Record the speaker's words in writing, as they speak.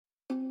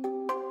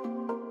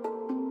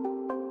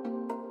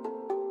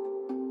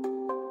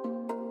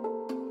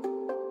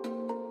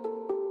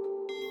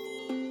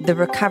The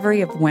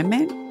recovery of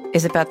women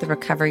is about the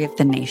recovery of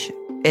the nation.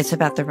 It's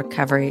about the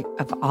recovery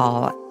of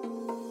all.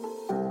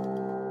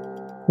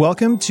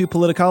 Welcome to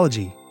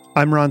Politicology.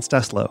 I'm Ron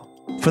Steslow.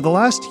 For the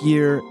last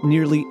year,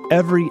 nearly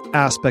every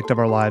aspect of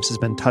our lives has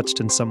been touched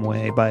in some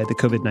way by the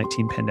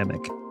COVID-19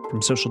 pandemic.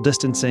 From social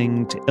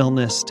distancing to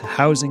illness to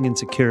housing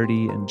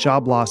insecurity and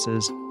job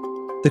losses,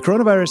 the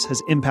coronavirus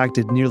has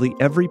impacted nearly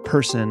every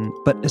person,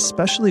 but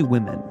especially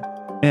women.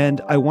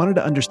 And I wanted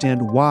to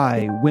understand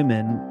why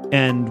women,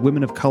 and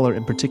women of color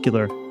in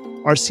particular,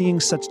 are seeing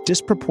such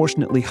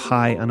disproportionately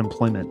high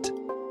unemployment.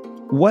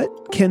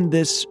 What can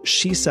this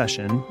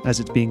She-cession, as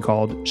it's being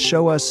called,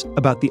 show us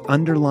about the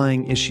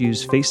underlying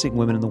issues facing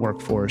women in the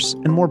workforce?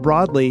 And more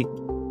broadly,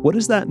 what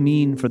does that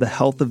mean for the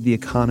health of the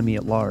economy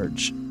at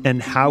large?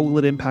 And how will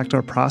it impact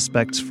our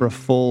prospects for a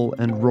full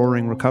and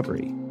roaring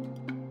recovery?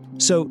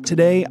 So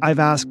today I've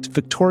asked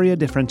Victoria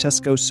De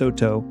Francesco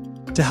Soto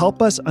to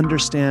help us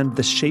understand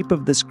the shape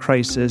of this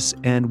crisis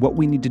and what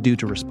we need to do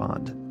to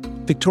respond.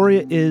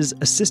 Victoria is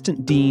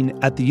Assistant Dean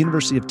at the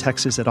University of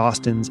Texas at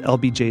Austin's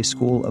LBJ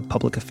School of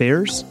Public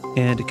Affairs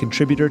and a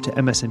contributor to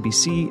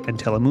MSNBC and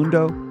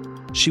Telemundo.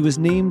 She was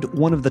named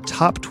one of the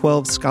top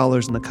 12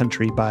 scholars in the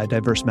country by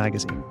Diverse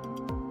Magazine.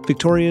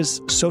 Victoria's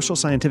social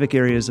scientific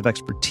areas of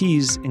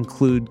expertise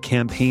include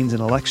campaigns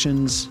and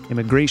elections,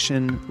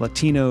 immigration,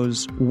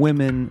 Latinos,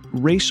 women,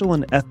 racial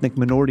and ethnic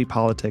minority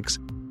politics,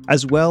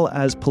 as well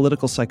as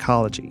political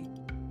psychology.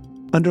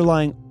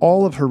 Underlying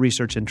all of her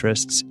research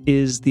interests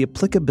is the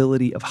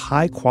applicability of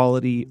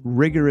high-quality,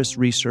 rigorous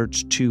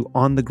research to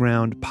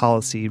on-the-ground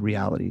policy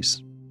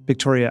realities.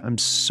 Victoria, I'm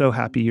so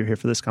happy you're here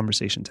for this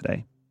conversation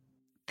today.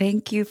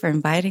 Thank you for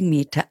inviting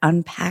me to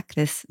unpack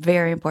this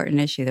very important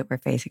issue that we're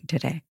facing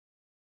today.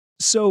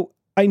 So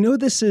I know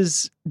this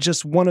is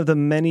just one of the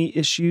many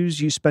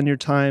issues you spend your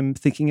time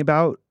thinking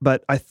about,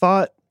 but I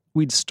thought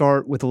we'd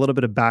start with a little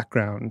bit of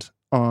background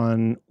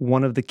on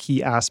one of the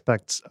key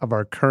aspects of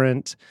our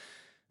current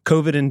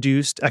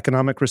COVID-induced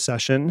economic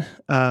recession,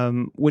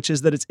 which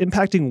is that it's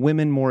impacting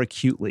women more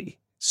acutely.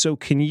 So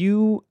can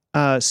you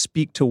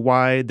speak to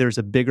why there's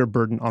a bigger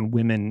burden on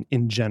women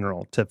in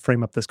general to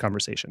frame up this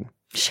conversation?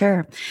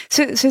 Sure.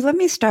 So let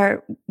me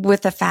start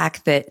with the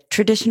fact that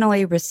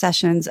traditionally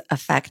recessions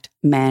affect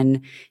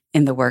men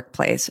in the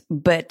workplace.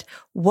 But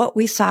what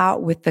we saw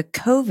with the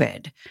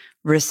COVID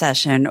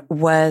recession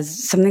was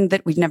something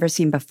that we'd never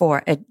seen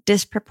before, a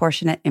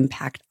disproportionate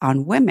impact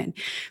on women.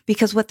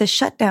 Because what the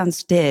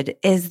shutdowns did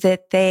is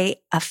that they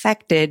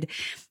affected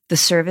the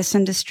service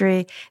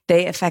industry,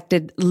 they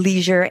affected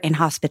leisure and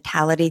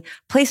hospitality,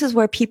 places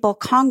where people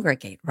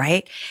congregate,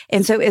 right?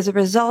 And so as a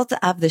result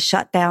of the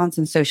shutdowns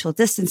and social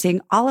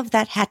distancing, all of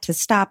that had to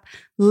stop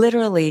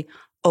literally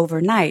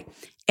overnight.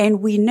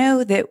 And we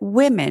know that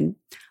women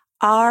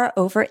are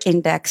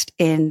over-indexed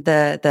in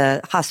the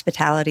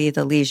hospitality,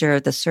 the leisure,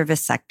 the service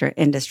sector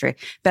industry,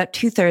 about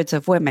 2/3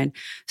 of women.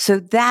 So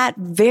that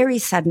very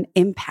sudden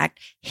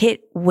impact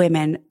hit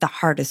women the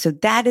hardest. So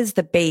that is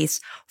the base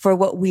for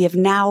what we have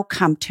now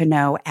come to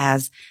know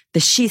as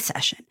the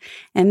She-cession.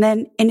 And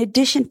then in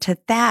addition to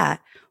that,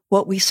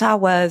 what we saw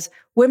was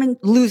women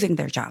losing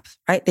their jobs,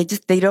 right?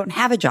 They don't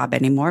have a job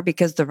anymore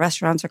because the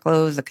restaurants are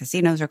closed, the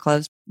casinos are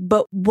closed.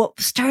 But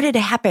what started to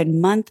happen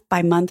month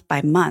by month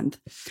by month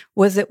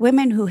was that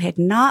women who had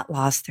not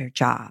lost their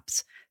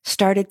jobs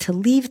started to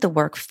leave the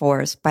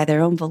workforce by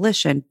their own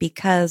volition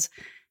because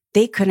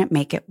they couldn't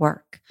make it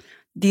work.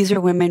 These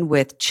are women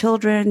with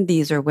children.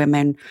 These are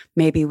women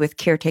maybe with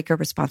caretaker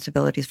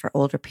responsibilities for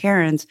older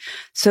parents.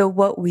 So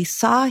what we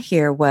saw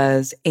here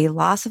was a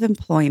loss of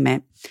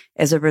employment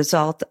as a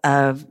result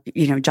of,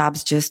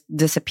 jobs just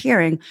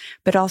disappearing,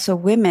 but also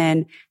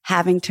women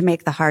having to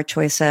make the hard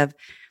choice of,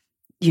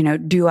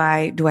 do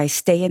I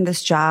stay in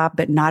this job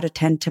but not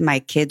attend to my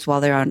kids while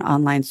they're on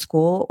online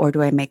school, or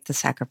do I make the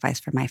sacrifice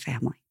for my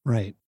family?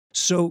 Right.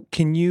 So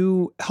can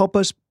you help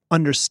us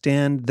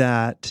understand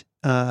that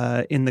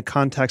in the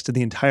context of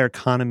the entire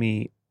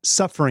economy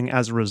suffering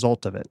as a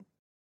result of it?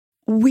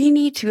 We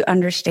need to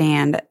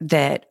understand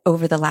that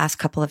over the last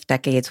couple of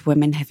decades,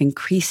 women have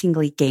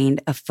increasingly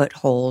gained a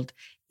foothold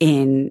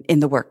in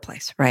the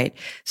workplace, right?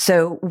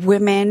 So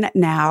women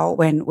now,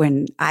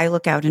 when I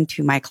look out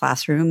into my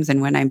classrooms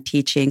and when I'm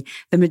teaching,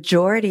 the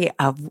majority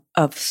of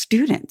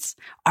students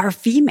are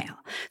female.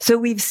 So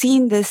we've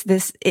seen this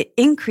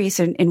increase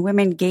in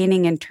women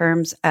gaining in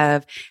terms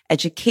of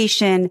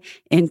education,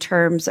 in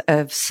terms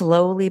of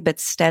slowly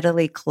but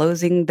steadily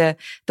closing the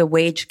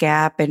wage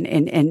gap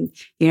and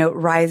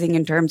rising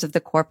in terms of the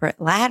corporate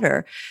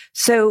ladder.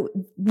 So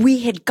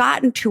we had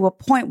gotten to a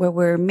point where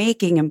we were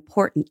making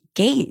important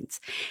gains.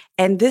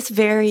 And this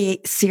very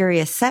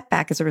serious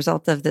setback as a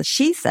result of the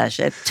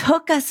She-cession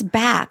took us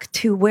back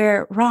to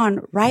where,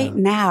 Ron,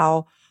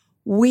 now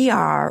we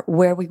are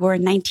where we were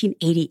in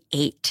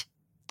 1988.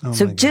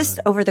 So just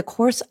over the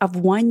course of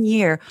 1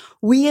 year,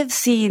 we have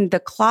seen the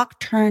clock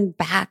turn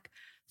back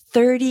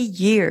 30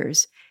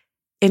 years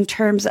in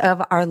terms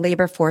of our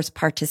labor force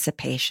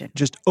participation.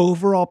 Just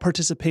overall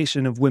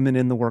participation of women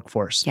in the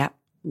workforce. Yeah.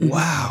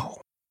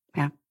 Wow.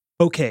 Yeah.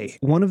 Okay,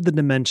 one of the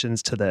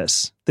dimensions to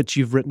this that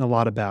you've written a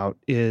lot about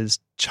is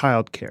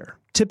childcare.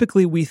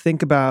 Typically, we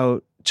think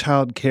about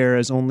childcare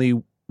as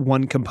only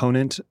one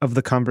component of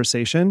the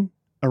conversation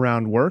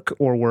around work,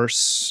 or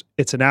worse,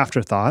 it's an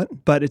afterthought,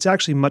 but it's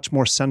actually much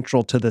more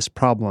central to this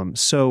problem.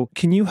 So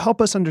can you help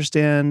us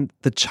understand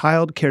the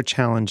childcare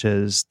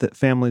challenges that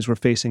families were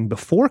facing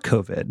before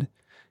COVID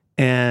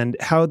and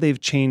how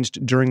they've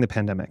changed during the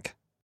pandemic?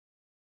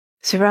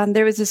 So, Ron,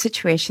 there was a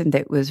situation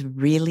that was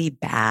really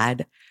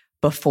bad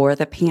before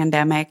the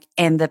pandemic,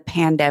 and the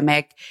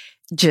pandemic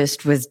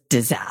just was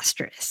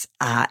disastrous.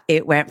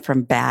 It went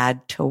from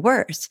bad to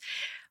worse.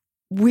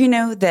 We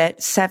know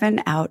that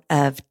 7 out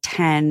of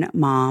 10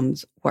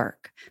 moms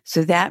work.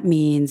 So that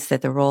means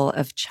that the role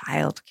of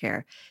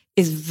childcare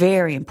is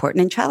very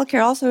important. And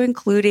childcare also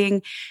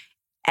including,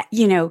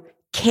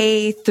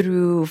 K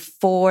through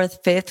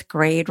 4th, 5th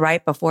grade,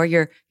 right before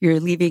you're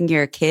leaving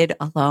your kid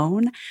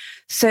alone.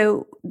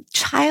 So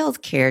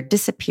childcare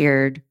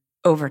disappeared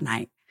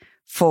overnight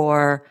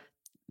for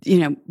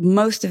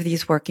most of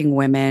these working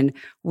women.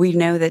 We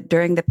know that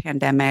during the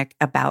pandemic,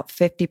 about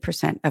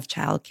 50% of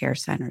childcare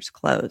centers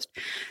closed.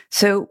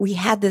 So we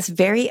had this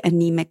very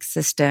anemic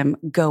system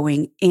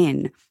going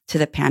in to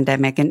the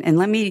pandemic. And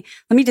let me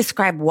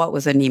describe what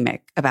was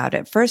anemic about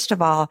it. First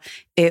of all,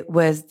 it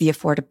was the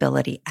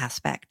affordability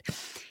aspect.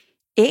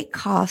 It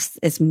costs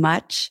as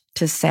much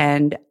to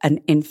send an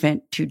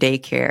infant to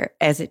daycare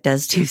as it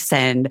does to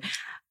send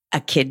a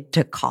kid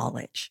to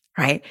college,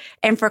 right?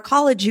 And for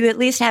college, you at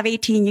least have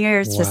 18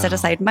 years to set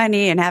aside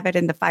money and have it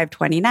in the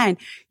 529.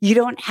 You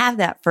don't have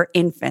that for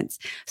infants.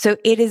 So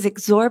it is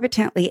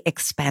exorbitantly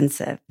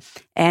expensive.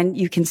 And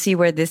you can see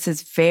where this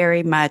is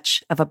very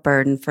much of a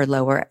burden for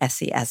lower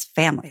SES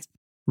families.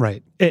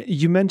 Right.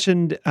 You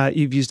mentioned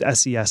you've used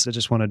SES. I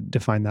just want to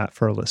define that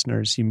for our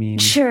listeners. You mean?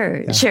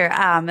 Sure.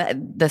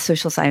 The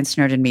social science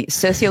nerd in me,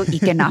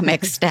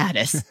 socioeconomic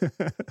status.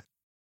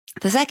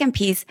 The second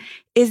piece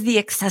is the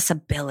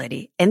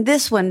accessibility. And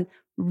this one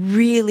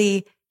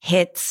really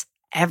hits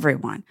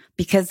everyone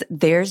because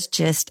there's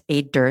just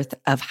a dearth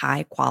of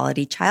high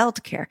quality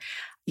childcare.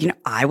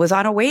 I was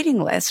on a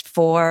waiting list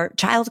for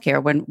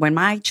childcare when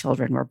my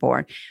children were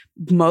born.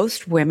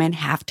 Most women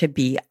have to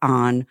be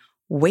on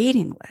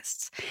waiting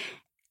lists.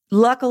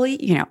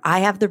 Luckily, I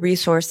have the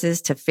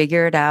resources to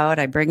figure it out.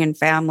 I bring in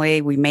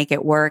family, we make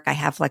it work. I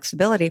have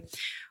flexibility.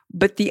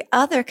 But the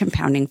other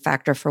compounding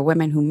factor for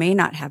women who may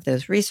not have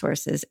those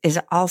resources is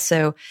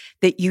also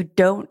that you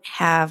don't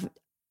have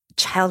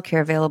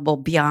childcare available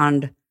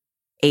beyond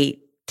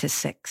 8 to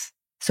 6.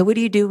 So what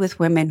do you do with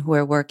women who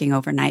are working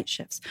overnight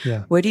shifts?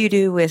 Yeah. What do you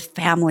do with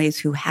families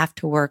who have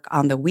to work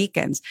on the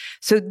weekends?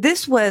 So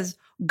this was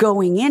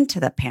going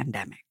into the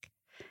pandemic.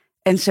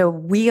 And so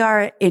we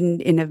are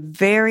in a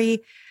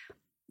very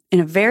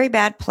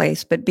bad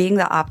place. But being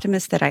the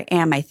optimist that I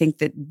am, I think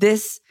that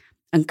this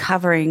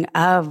uncovering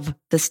of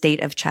the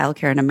state of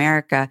childcare in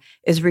America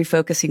is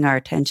refocusing our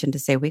attention to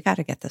say, we got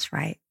to get this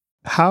right.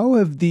 How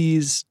have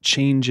these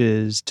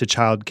changes to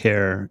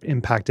childcare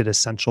impacted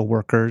essential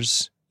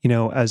workers?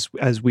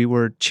 As we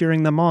were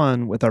cheering them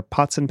on with our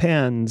pots and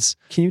pans,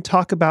 can you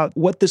talk about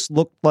what this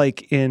looked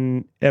like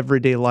in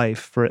everyday life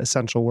for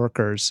essential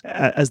workers?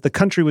 As the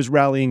country was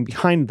rallying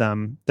behind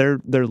them, their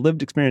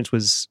lived experience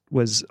was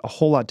a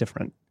whole lot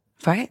different.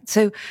 Right.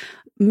 So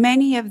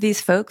many of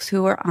these folks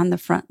who were on the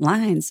front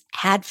lines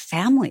had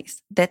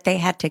families that they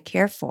had to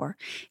care for.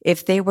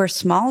 If they were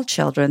small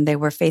children, they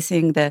were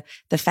facing the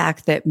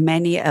fact that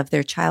many of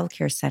their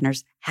childcare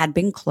centers had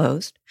been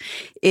closed.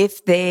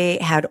 If they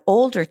had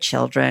older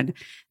children,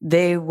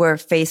 they were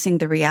facing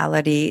the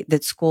reality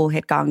that school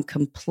had gone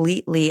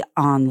completely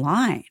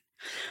online.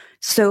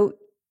 So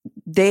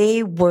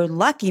they were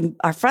lucky.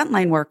 Our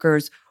frontline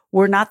workers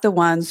were not the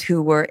ones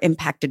who were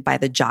impacted by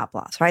the job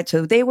loss, right?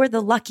 So they were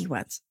the lucky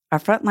ones. Our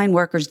frontline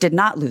workers did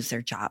not lose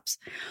their jobs,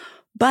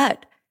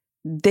 but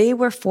they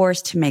were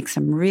forced to make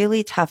some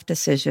really tough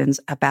decisions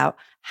about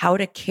how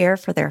to care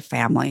for their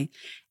family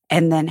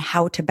and then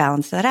how to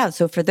balance that out.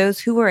 So for those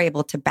who were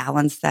able to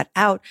balance that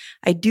out,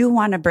 I do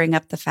want to bring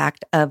up the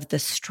fact of the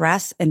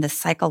stress and the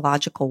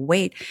psychological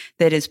weight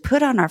that is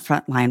put on our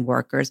frontline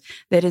workers,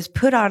 that is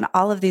put on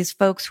all of these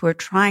folks who are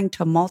trying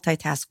to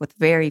multitask with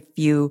very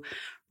few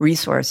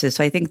resources.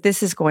 So I think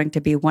this is going to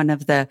be one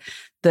of the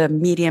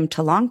medium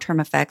to long-term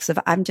effects of,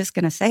 I'm just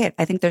going to say it,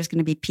 I think there's going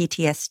to be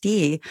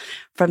PTSD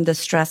from the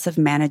stress of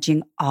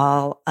managing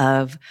all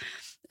of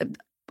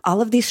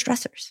these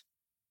stressors.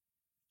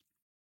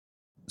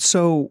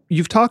 So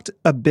you've talked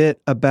a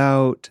bit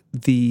about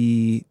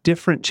the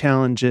different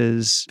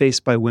challenges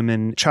faced by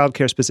women,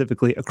 childcare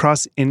specifically,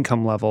 across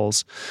income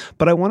levels.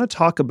 But I want to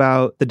talk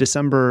about the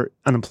December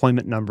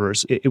unemployment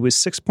numbers. It was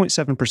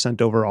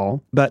 6.7%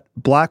 overall, but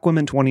Black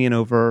women 20 and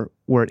over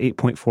were at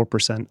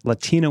 8.4%.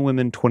 Latina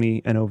women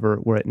 20 and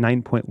over were at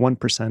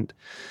 9.1%.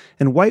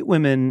 And white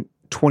women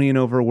 20 and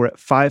over were at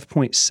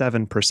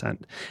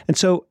 5.7%. And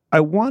so I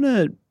want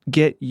to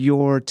get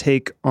your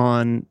take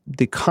on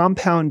the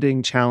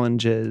compounding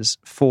challenges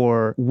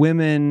for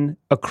women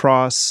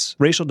across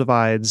racial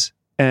divides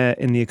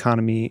in the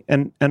economy,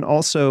 and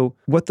also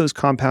what those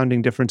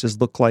compounding differences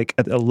look like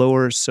at a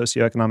lower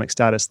socioeconomic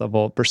status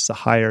level versus a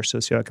higher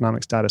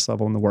socioeconomic status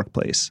level in the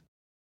workplace.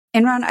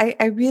 And Ron,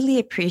 I really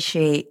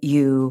appreciate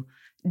you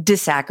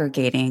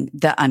disaggregating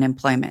the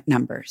unemployment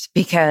numbers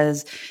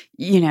because,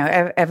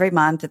 every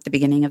month at the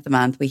beginning of the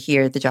month, we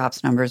hear the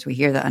jobs numbers, we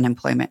hear the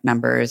unemployment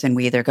numbers, and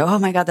we either go, oh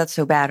my God, that's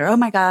so bad, or oh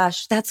my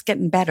gosh, that's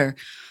getting better.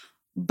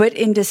 But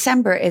in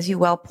December, as you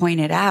well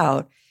pointed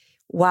out,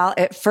 while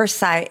at first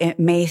sight, it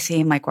may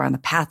seem like we're on the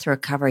path to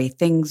recovery,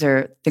 things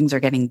are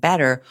getting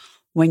better.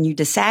 When you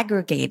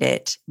disaggregate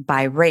it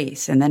by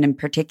race, and then in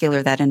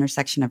particular, that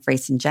intersection of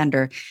race and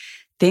gender,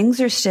 things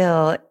are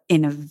still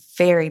in a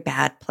very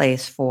bad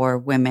place for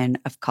women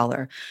of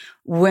color.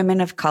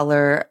 Women of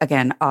color,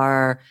 again,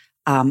 are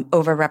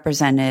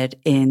overrepresented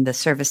in the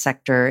service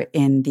sector,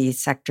 in the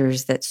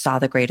sectors that saw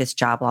the greatest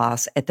job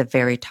loss at the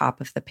very top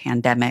of the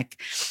pandemic.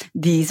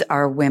 These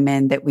are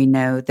women that we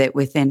know that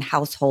within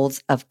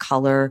households of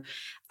color,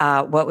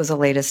 what was the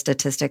latest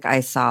statistic I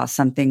saw?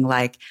 Something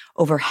like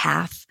over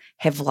half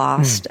have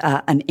lost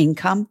an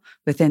income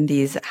within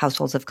these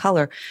households of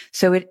color.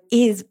 So it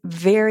is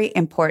very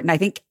important, I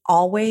think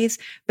always,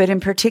 but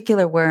in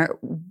particular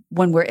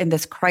when we're in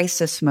this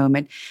crisis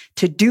moment,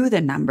 to do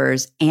the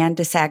numbers and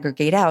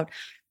disaggregate out,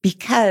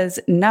 because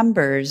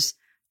numbers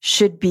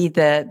should be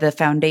the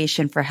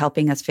foundation for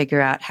helping us figure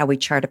out how we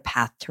chart a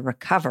path to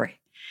recovery.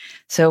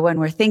 So when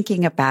we're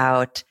thinking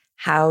about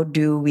how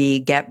do we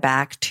get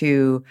back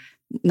to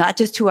not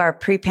just to our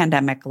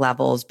pre-pandemic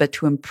levels, but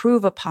to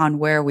improve upon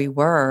where we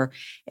were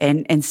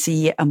and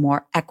see a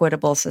more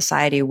equitable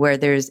society where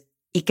there's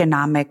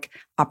economic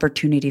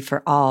opportunity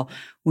for all,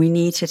 we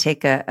need to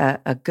take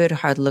a good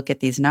hard look at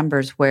these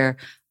numbers where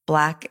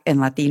Black and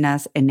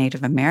Latinas and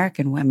Native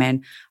American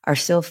women are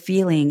still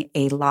feeling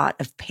a lot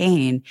of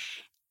pain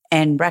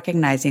and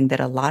recognizing that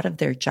a lot of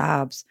their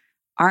jobs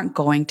aren't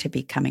going to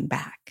be coming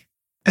back.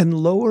 And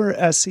lower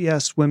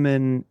SES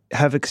women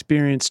have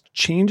experienced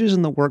changes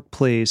in the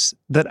workplace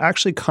that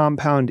actually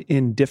compound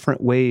in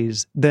different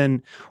ways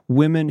than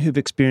women who've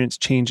experienced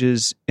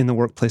changes in the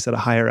workplace at a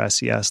higher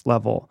SES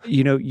level.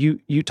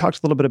 You talked a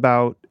little bit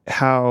about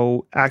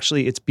how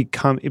actually it's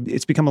become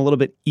a little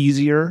bit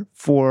easier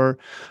for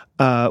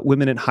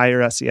women in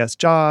higher SES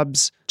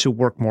jobs to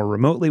work more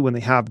remotely when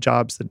they have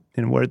jobs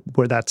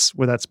where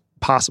that's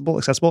possible,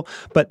 accessible.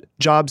 But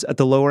jobs at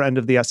the lower end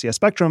of the SES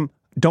spectrum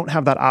don't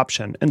have that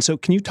option. And so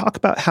can you talk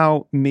about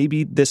how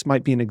maybe this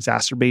might be an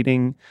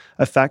exacerbating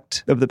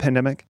effect of the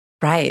pandemic?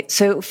 Right.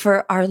 So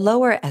for our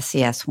lower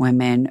SES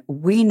women,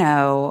 we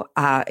know,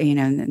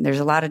 there's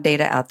a lot of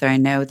data out there. I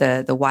know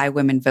the Why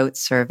Women Vote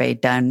survey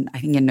done, I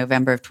think in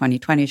November of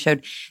 2020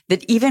 showed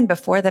that even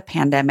before the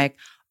pandemic,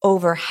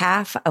 over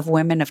half of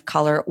women of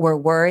color were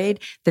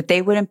worried that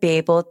they wouldn't be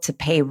able to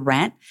pay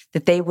rent,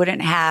 that they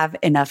wouldn't have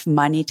enough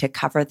money to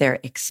cover their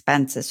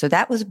expenses. So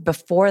that was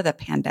before the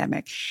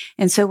pandemic.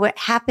 And so what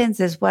happens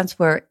is once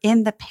we're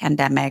in the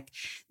pandemic,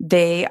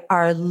 they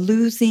are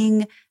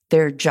losing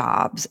their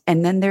jobs.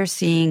 And then they're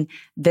seeing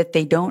that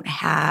they don't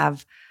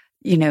have,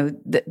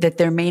 that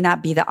there may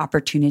not be the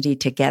opportunity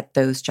to get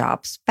those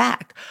jobs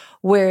back.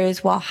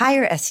 Whereas while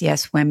higher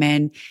SES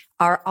women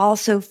are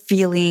also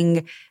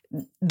feeling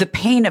the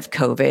pain of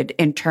COVID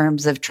in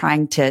terms of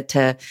trying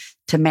to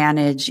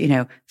manage,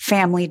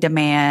 family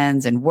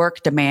demands and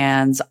work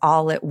demands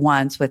all at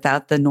once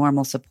without the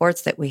normal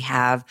supports that we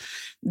have,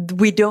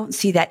 we don't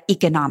see that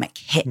economic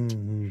hit.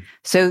 Mm-hmm.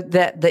 So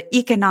the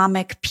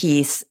economic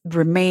piece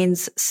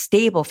remains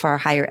stable for our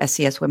higher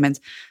SES women.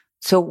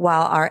 So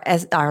while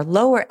our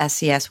lower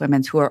SES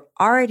women who are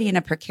already in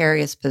a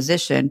precarious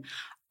position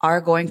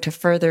are going to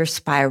further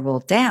spiral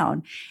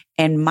down.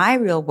 And my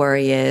real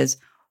worry is,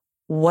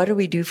 what do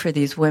we do for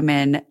these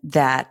women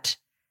that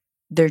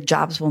their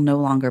jobs will no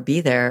longer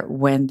be there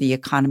when the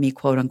economy,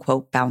 quote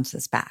unquote,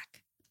 bounces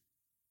back?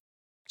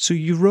 So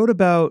you wrote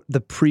about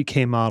the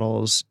pre-K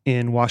models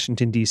in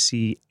Washington,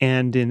 D.C.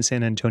 and in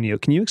San Antonio.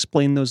 Can you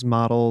explain those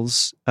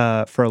models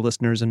for our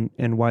listeners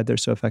and why they're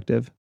so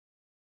effective?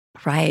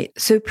 Right.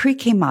 So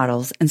pre-K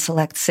models in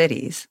select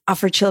cities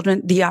offer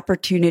children the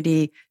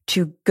opportunity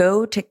to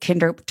go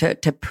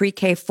to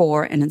pre-K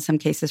 4 and in some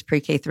cases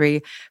pre-K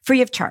 3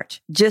 free of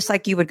charge, just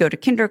like you would go to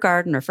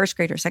kindergarten or first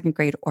grade or second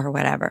grade or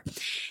whatever.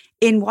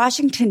 In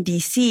Washington,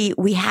 D.C.,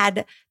 we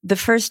had the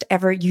first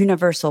ever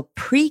universal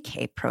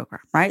pre-K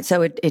program, right?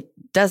 So it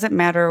doesn't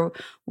matter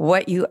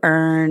what you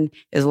earn,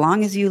 as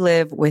long as you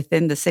live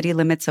within the city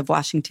limits of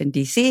Washington,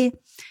 D.C.,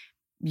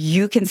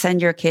 you can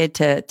send your kid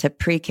to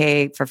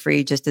pre-K for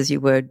free, just as you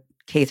would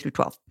K through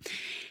 12.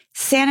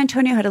 San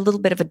Antonio had a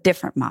little bit of a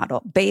different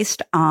model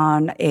based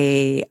on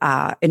a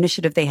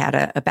initiative. They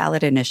had a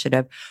ballot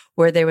initiative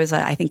where there was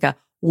I think a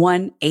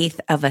 1/8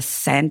 of a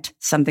cent,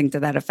 something to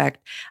that effect,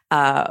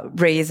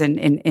 raise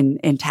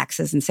in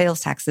taxes and sales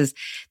taxes.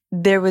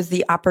 There was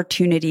the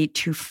opportunity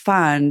to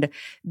fund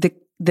the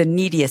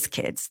neediest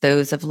kids,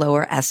 those of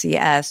lower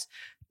SES,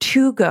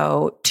 to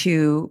go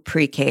to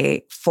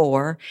pre-K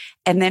 4,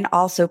 and then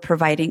also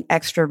providing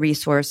extra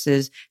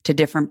resources to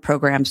different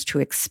programs to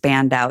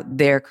expand out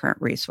their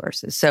current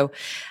resources. So,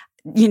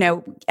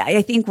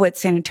 I think what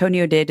San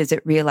Antonio did is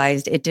it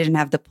realized it didn't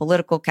have the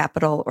political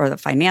capital or the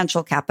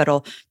financial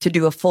capital to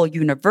do a full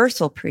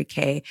universal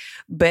pre-K,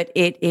 but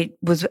it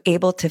was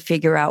able to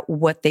figure out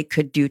what they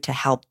could do to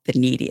help the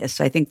neediest.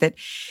 So I think that,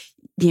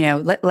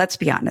 let's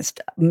be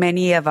honest,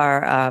 many of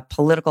our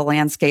political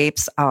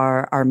landscapes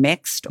are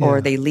mixed,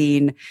 or they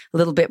lean a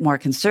little bit more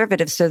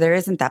conservative. So there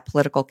isn't that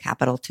political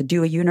capital to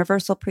do a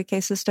universal pre-K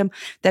system.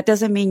 That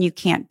doesn't mean you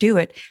can't do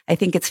it. I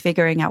think it's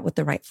figuring out what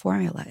the right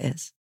formula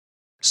is.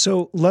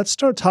 So let's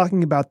start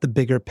talking about the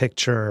bigger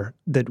picture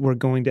that we're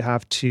going to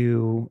have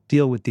to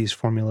deal with these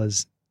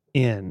formulas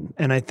in.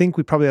 And I think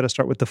we probably ought to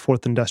start with the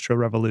fourth industrial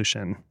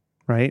revolution,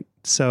 right?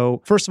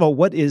 So first of all,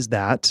 what is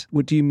that?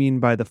 What do you mean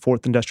by the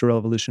fourth industrial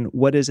revolution?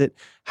 What is it?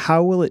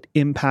 How will it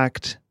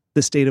impact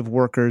the state of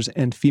workers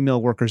and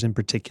female workers in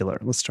particular?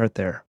 Let's start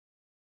there.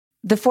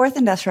 The fourth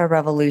industrial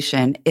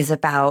revolution is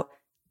about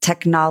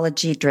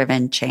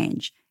technology-driven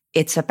change.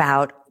 It's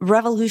about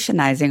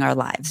revolutionizing our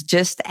lives,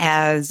 just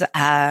as,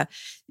 the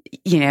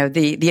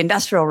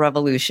industrial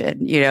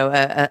revolution,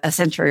 a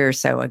century or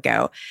so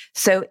ago.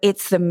 So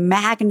it's the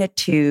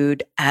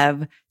magnitude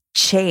of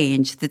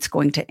change that's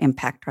going to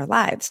impact our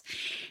lives.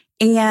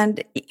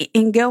 And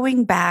in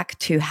going back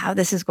to how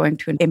this is going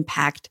to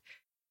impact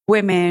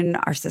women,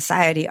 our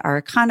society, our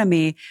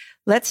economy,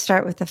 let's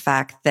start with the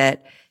fact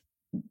that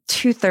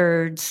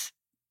 2/3,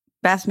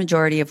 vast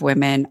majority of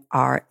women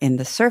are in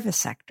the service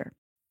sector.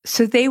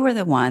 So they were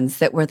the ones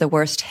that were the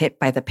worst hit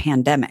by the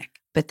pandemic.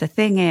 But the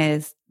thing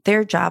is,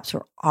 their jobs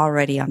were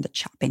already on the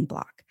chopping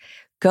block.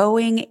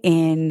 Going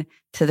into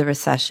the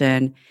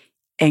recession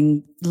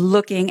and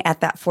looking at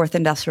that fourth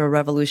industrial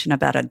revolution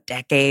about a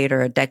decade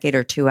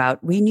or two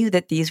out, we knew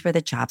that these were the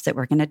jobs that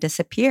were going to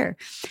disappear.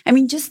 I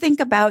mean, just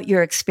think about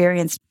your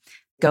experience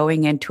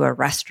going into a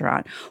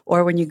restaurant,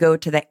 or when you go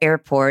to the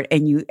airport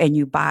and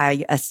you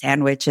buy a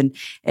sandwich, and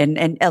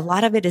a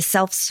lot of it is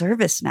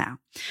self-service now.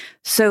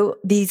 So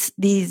these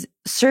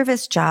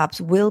service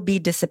jobs will be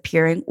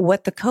disappearing.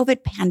 What the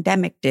COVID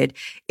pandemic did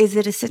is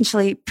it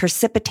essentially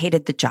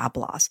precipitated the job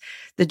loss.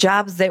 The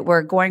jobs that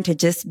were going to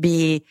just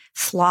be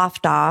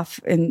sloughed off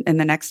in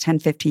the next 10,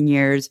 15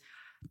 years,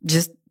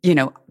 just,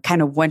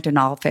 kind of went in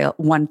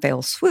one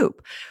fell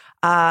swoop.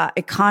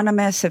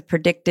 Economists have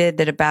predicted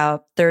that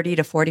about 30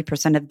 to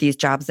 40% of these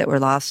jobs that were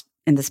lost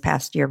in this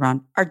past year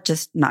run are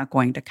just not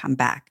going to come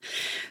back.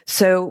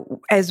 So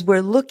as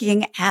we're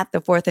looking at the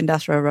fourth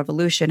industrial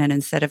revolution, and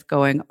instead of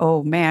going,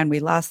 oh man,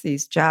 we lost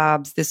these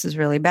jobs, this is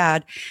really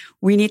bad,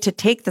 we need to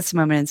take this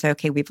moment and say,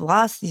 okay, we've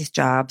lost these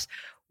jobs.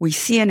 We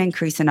see an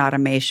increase in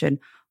automation,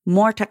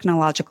 more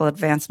technological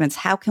advancements.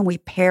 How can we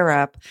pair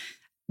up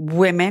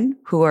women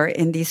who are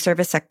in these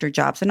service sector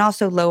jobs and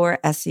also lower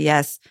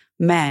SES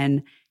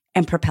men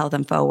and propel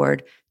them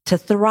forward to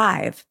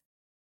thrive?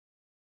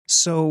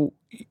 So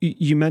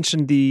you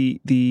mentioned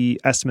the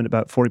estimate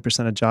about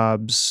 40% of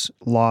jobs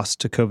lost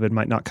to COVID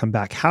might not come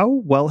back. How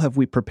well have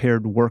we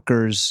prepared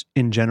workers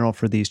in general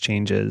for these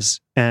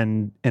changes,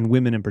 and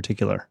women in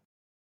particular?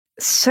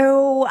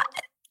 So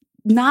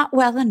not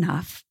well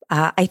enough.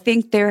 I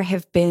think there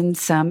have been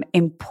some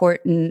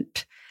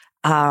important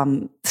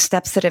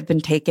steps that have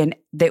been taken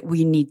that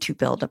we need to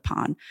build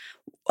upon.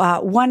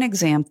 One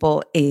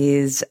example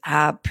is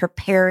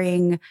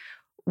preparing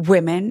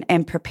women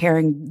and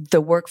preparing the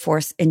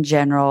workforce in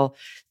general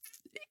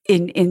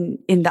in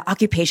the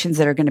occupations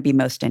that are going to be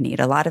most in need.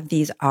 A lot of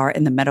these are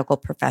in the medical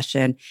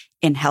profession,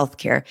 in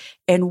healthcare.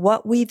 And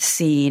what we've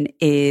seen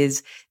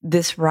is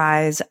this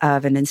rise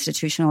of an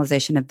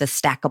institutionalization of the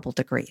stackable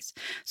degrees.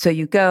 So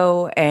you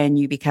go and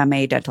you become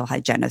a dental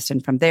hygienist,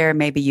 and from there,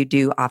 maybe you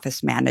do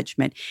office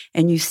management,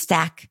 and you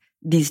stack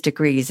these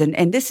degrees.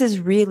 And this is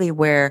really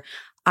where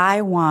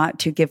I want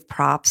to give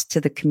props to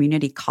the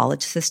community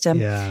college system.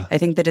 Yeah. I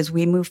think that as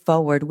we move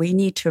forward, we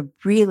need to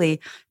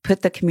really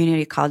put the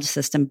community college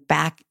system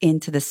back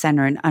into the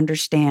center and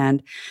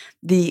understand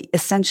the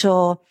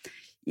essential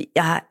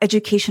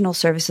educational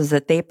services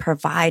that they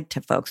provide to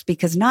folks,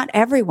 because not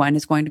everyone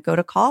is going to go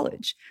to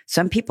college.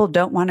 Some people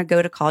don't want to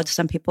go to college.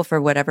 Some people,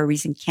 for whatever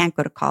reason, can't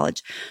go to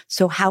college.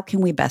 So how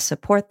can we best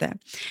support them?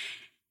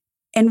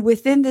 And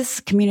within this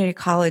community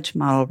college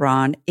model,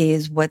 Ron,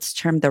 is what's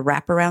termed the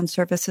wraparound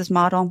services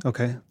model.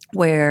 Okay.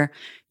 Where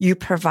you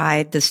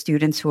provide the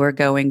students who are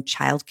going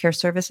childcare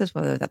services,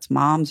 whether that's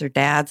moms or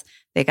dads,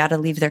 they got to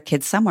leave their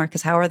kids somewhere,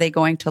 because how are they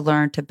going to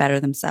learn to better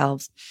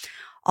themselves?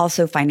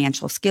 Also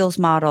financial skills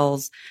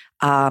models,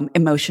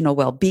 emotional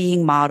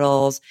well-being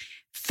models,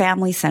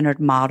 family-centered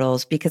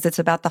models, because it's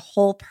about the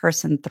whole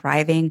person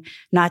thriving,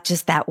 not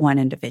just that one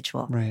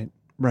individual. Right,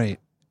 right.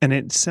 And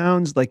it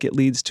sounds like it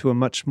leads to a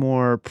much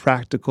more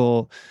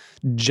practical,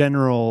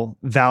 general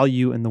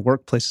value in the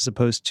workplace as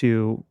opposed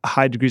to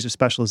high degrees of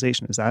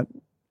specialization. Is that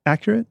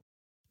accurate?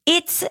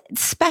 It's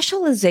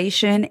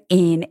specialization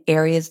in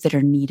areas that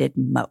are needed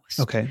most.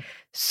 Okay.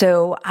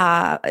 So,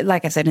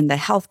 like I said, in the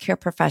healthcare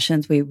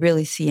professions, we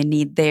really see a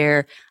need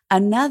there.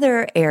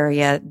 Another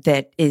area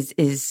that is,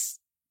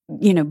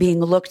 being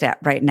looked at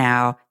right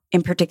now,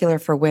 in particular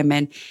for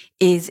women,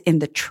 is in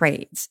the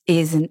trades,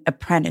 is in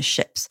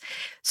apprenticeships.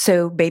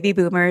 So baby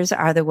boomers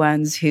are the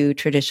ones who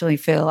traditionally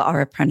fill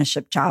our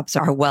apprenticeship jobs,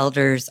 our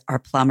welders, our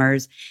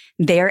plumbers.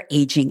 They're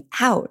aging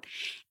out.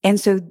 And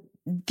so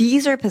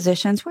these are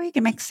positions where you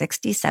can make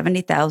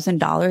 $60,000,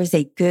 $70,000,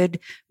 a good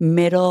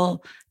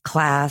middle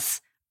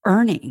class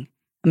earning,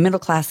 a middle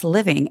class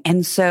living.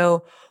 And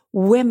so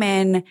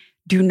women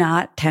do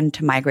not tend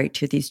to migrate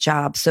to these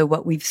jobs. So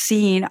what we've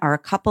seen are a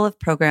couple of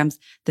programs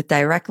that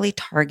directly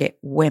target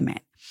women.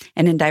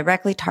 And in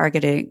directly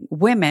targeting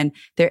women,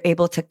 they're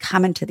able to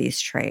come into these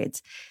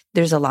trades.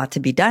 There's a lot to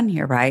be done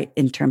here, right?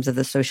 In terms of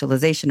the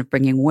socialization of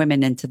bringing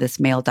women into this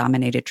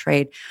male-dominated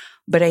trade.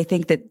 But I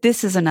think that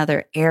this is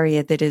another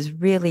area that is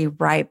really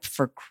ripe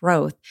for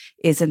growth,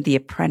 is in the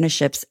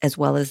apprenticeships as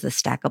well as the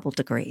stackable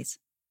degrees.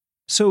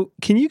 So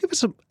can you give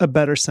us a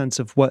better sense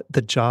of what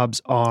the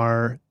jobs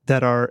are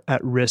that are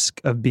at risk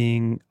of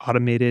being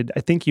automated? I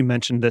think you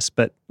mentioned this,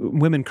 but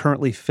women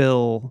currently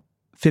fill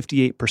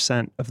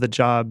 58% of the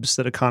jobs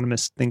that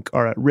economists think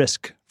are at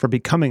risk for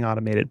becoming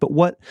automated. But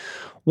what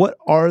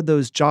are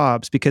those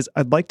jobs? Because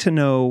I'd like to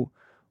know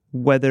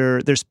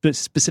whether there's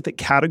specific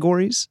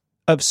categories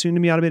of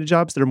soon-to-be automated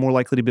jobs that are more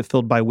likely to be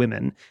filled by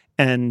women,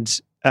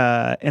 and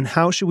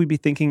how should we be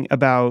thinking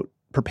about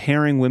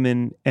preparing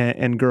women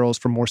and girls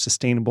for more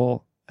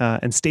sustainable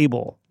and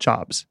stable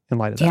jobs in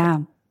light of that? Yeah.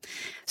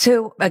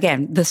 So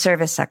again, the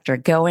service sector,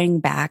 going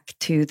back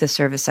to the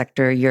service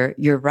sector,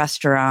 your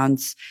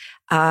restaurants,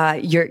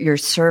 your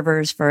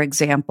servers, for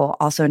example,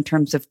 also in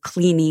terms of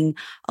cleaning,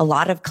 a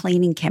lot of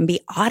cleaning can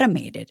be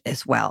automated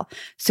as well.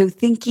 So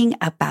thinking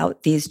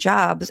about these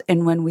jobs,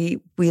 and when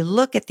we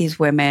look at these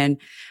women,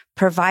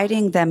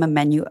 providing them a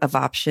menu of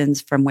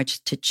options from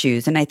which to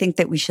choose. And I think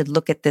that we should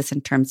look at this in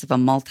terms of a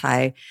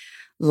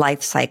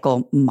multi-life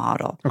cycle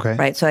model, okay,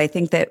 right? So I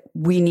think that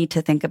we need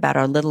to think about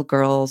our little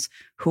girls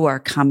who are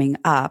coming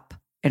up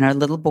and our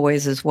little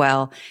boys as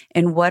well.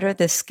 And what are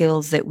the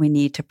skills that we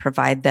need to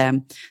provide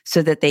them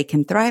so that they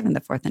can thrive in the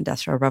fourth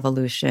industrial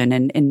revolution?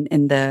 And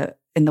in the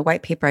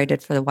white paper I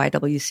did for the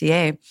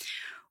YWCA,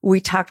 we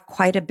talked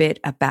quite a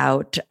bit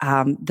about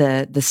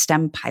the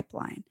STEM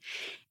pipeline.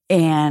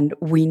 And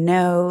we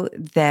know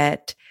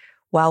that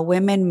while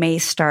women may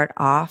start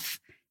off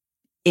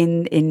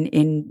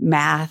in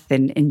math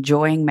and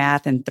enjoying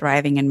math and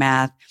thriving in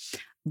math,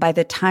 by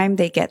the time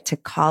they get to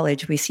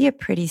college, we see a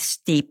pretty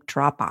steep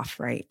drop-off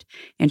rate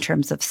in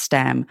terms of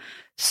STEM.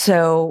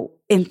 So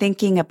in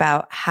thinking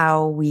about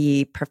how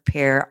we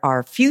prepare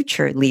our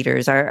future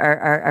leaders,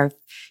 our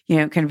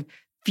kind of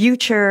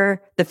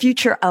the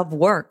future of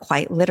work,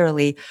 quite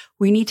literally,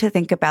 we need to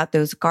think about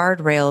those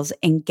guardrails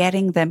and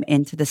getting them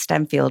into the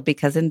STEM field,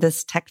 because in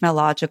this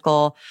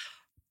technological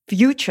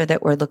future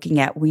that we're looking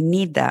at, we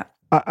need that.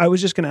 I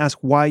was just going to ask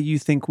why you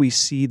think we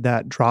see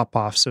that drop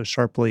off so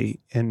sharply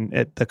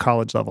at the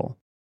college level.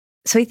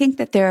 So I think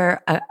that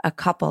there are a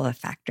couple of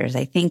factors.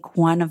 I think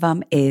one of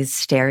them is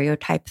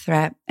stereotype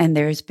threat. And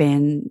there's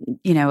been,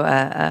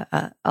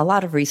 a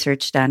lot of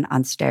research done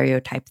on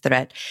stereotype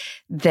threat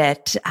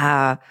that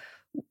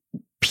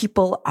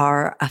people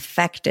are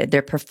affected,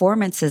 their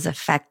performance is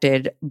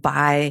affected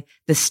by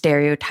the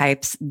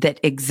stereotypes that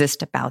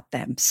exist about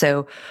them.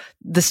 So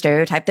the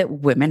stereotype that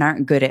women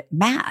aren't good at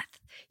math,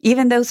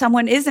 even though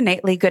someone is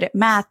innately good at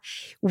math,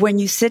 when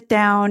you sit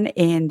down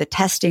in the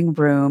testing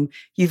room,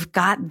 you've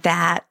got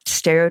that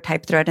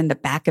stereotype threat in the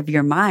back of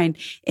your mind,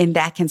 and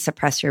that can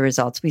suppress your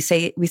results. We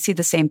see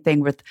the same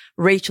thing with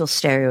racial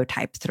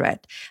stereotype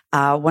threat.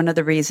 One of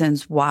the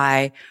reasons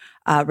why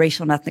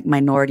racial and ethnic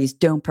minorities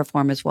don't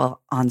perform as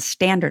well on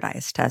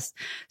standardized tests.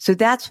 So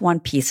that's one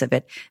piece of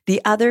it.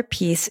 The other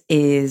piece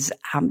is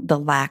the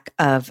lack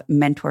of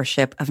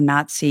mentorship, of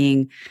not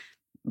seeing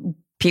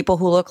people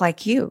who look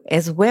like you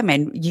as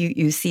women.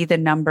 You see the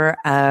number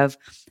of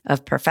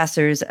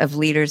professors, of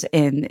leaders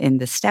in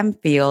the STEM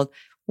field.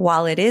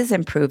 While it is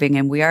improving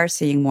and we are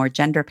seeing more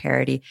gender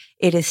parity,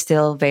 it is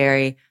still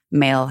very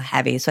male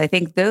heavy. So I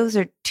think those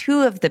are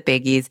two of the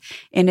biggies,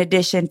 in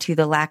addition to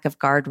the lack of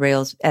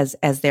guardrails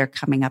as they're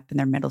coming up in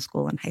their middle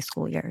school and high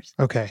school years.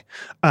 Okay.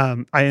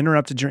 I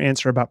interrupted your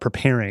answer about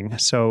preparing.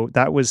 So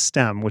that was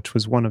STEM, which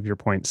was one of your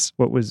points.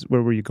 Where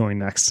were you going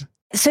next?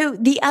 So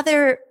the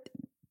other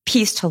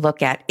piece to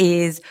look at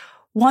is,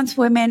 once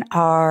women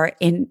are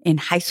in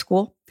high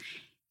school,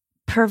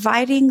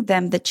 providing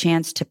them the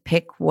chance to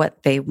pick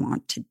what they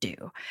want to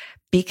do.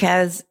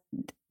 Because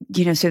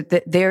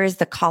there is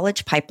the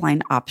college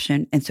pipeline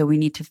option. And so we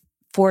need to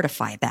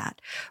fortify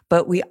that.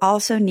 But we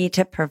also need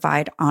to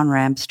provide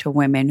on-ramps to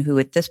women who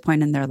at this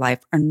point in their life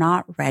are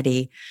not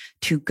ready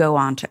to go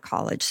on to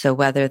college. So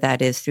whether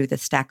that is through the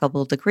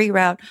stackable degree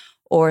route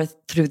or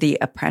through the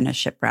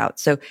apprenticeship route.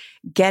 So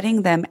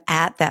getting them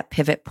at that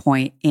pivot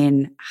point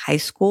in high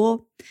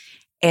school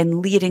and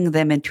leading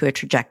them into a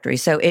trajectory.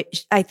 So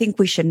I think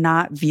we should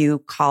not view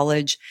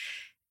college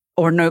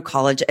or no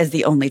college as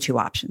the only two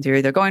options. You're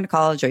either going to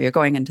college or you're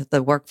going into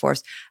the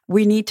workforce.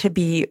 We need to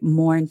be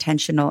more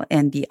intentional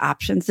in the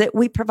options that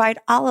we provide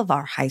all of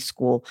our high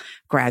school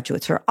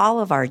graduates or all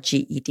of our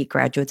GED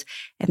graduates.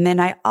 And then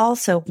I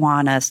also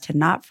want us to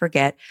not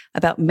forget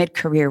about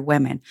mid-career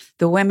women,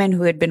 the women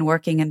who had been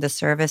working in the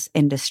service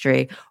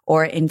industry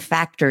or in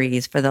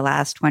factories for the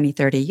last 20,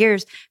 30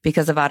 years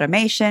because of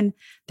automation.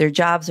 Their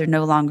jobs are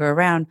no longer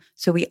around.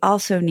 So we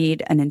also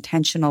need an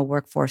intentional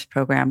workforce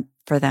program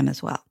for them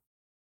as well.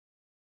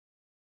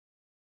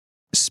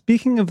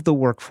 Speaking of the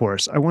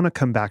workforce, I want to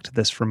come back to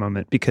this for a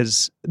moment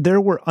because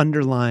there were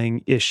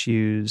underlying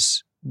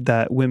issues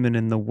that women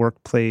in the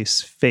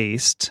workplace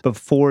faced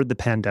before the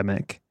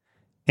pandemic.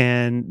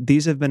 And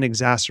these have been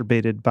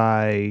exacerbated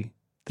by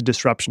the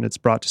disruption it's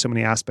brought to so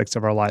many aspects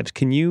of our lives.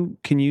 Can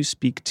you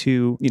speak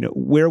to,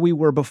 where we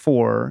were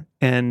before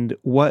and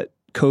what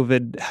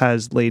COVID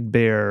has laid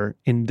bare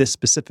in this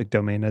specific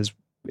domain as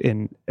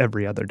in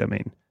every other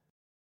domain?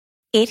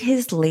 It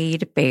has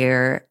laid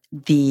bare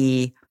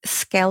the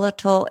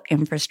skeletal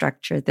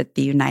infrastructure that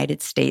the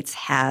United States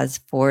has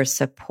for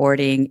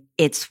supporting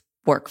its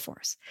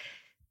workforce.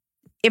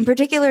 In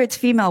particular, its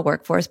female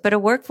workforce, but a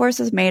workforce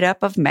is made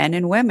up of men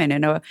and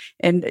women,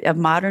 and a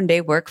modern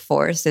day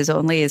workforce is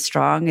only as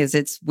strong as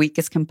its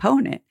weakest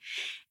component.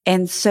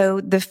 And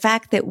so the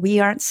fact that we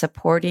aren't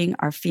supporting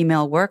our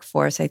female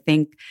workforce, I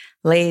think,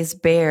 lays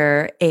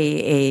bare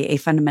a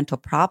fundamental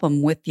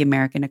problem with the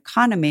American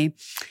economy.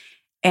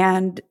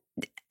 And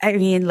I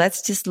mean,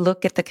 let's just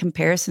look at the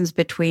comparisons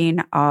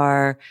between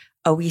our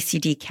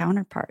OECD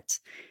counterparts.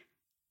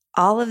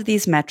 All of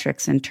these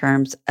metrics in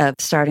terms of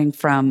starting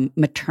from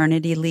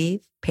maternity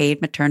leave,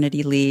 paid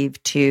maternity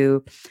leave,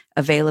 to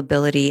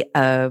availability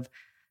of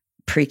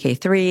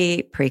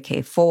pre-K3,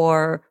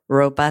 pre-K4,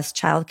 robust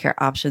childcare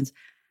options.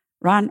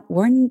 Ron,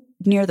 we're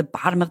near the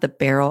bottom of the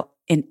barrel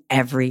in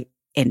every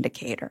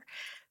indicator.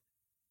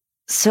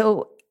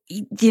 So,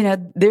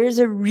 there's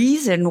a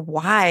reason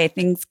why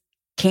things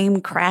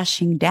came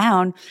crashing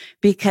down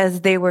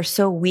because they were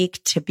so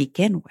weak to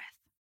begin with.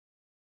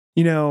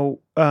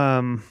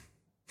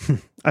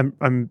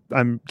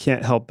 I'm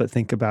can't help but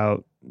think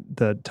about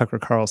the Tucker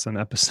Carlson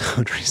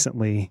episode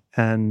recently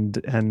and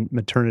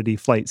maternity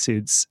flight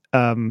suits.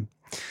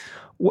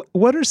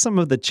 What are some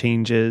of the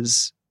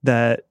changes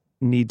that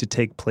need to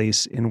take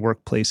place in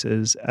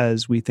workplaces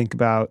as we think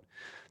about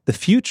the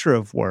future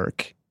of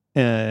work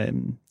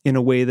in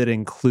a way that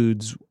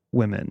includes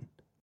women?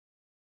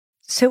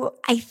 So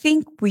I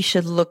think we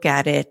should look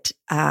at it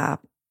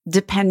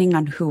depending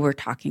on who we're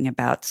talking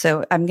about.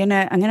 So I'm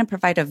gonna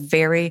provide a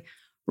very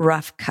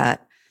rough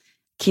cut.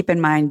 Keep in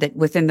mind that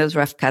within those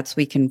rough cuts,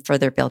 we can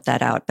further build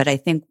that out. But I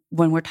think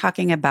when we're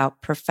talking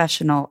about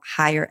professional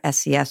higher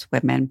SES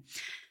women,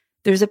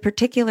 there's a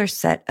particular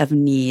set of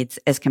needs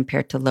as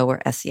compared to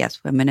lower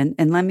SES women.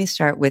 And let me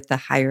start with the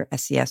higher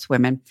SES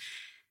women.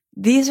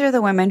 These are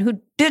the women who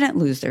didn't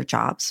lose their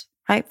jobs,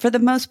 right? For the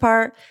most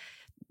part,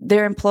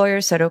 their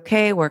employer said,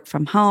 okay, work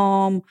from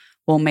home,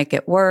 we'll make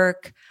it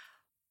work.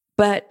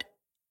 But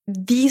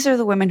these are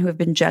the women who have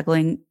been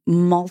juggling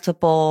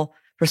multiple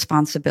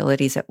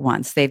responsibilities at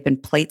once. They've been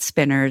plate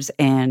spinners,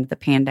 and the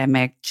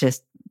pandemic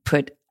just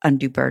put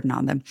undue burden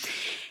on them.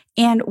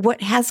 And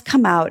what has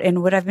come out,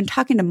 and what I've been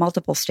talking to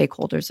multiple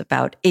stakeholders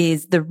about,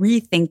 is the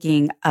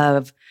rethinking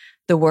of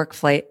the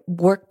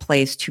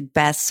workplace to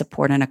best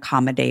support and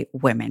accommodate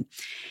women.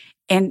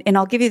 And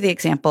I'll give you the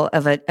example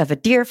of a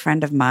dear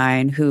friend of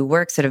mine who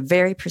works at a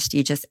very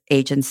prestigious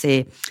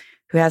agency,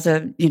 who has a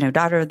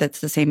daughter that's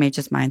the same age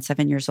as mine,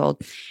 7 years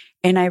old.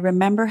 And I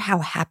remember how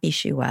happy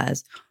she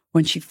was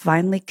when she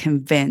finally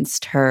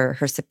convinced her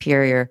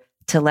superior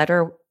to let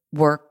her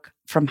work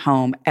from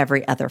home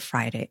every other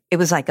Friday. It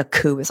was like a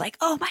coup. It was like,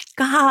 oh my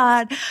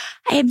God,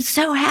 I am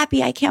so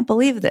happy. I can't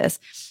believe this,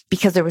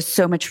 because there was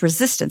so much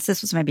resistance.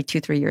 This was maybe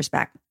 2-3 years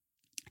back.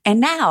 And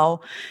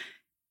now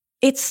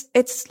it's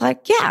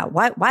like, yeah,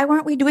 why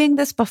weren't we doing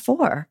this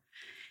before?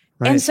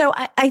 Right. And so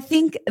I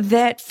think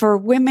that for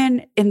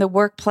women in the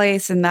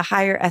workplace, in the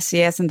higher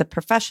SES, and the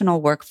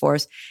professional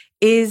workforce,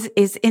 is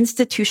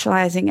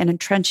institutionalizing and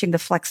entrenching the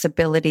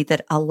flexibility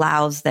that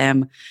allows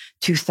them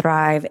to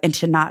thrive and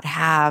to not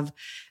have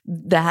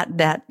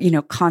that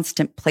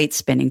constant plate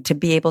spinning, to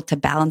be able to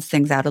balance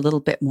things out a little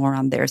bit more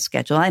on their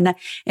schedule. And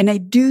I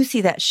do see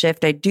that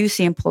shift. I do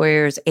see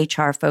employers,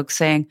 HR folks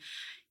saying,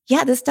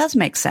 yeah, this does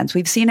make sense.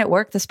 We've seen it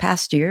work this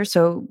past year,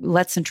 so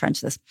let's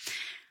entrench this.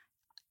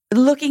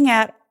 Looking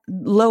at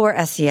lower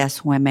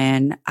SES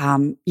women,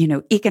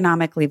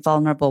 economically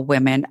vulnerable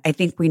women, I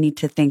think we need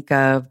to think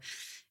of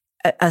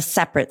a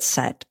separate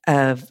set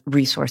of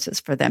resources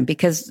for them,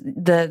 because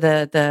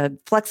the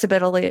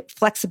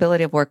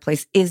flexibility of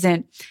workplace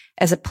isn't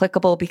as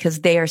applicable,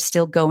 because they are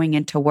still going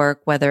into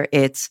work, whether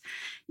it's,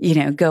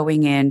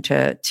 going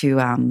into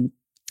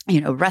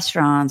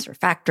restaurants or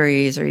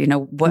factories, or,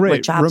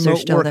 what jobs Remote are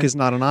still work there. Is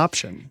not an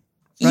option.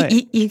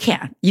 Right. You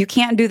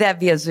can't do that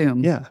via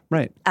Zoom. Yeah.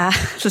 Right.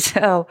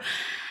 So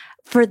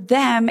for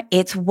them,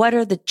 it's what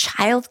are the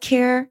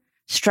childcare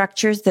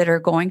structures that are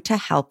going to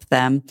help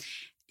them,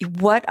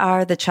 what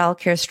are the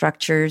childcare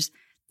structures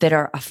that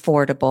are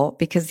affordable?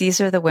 Because these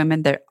are the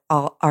women that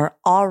are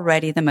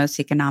already the most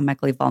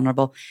economically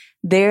vulnerable.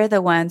 They're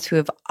the ones who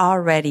have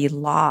already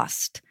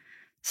lost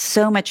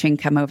so much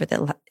income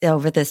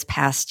over this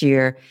past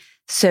year.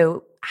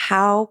 So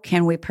how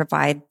can we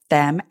provide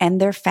them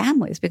and their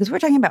families? Because we're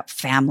talking about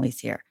families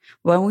here.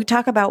 When we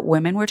talk about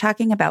women, we're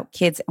talking about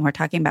kids, and we're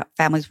talking about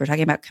families. We're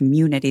talking about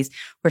communities.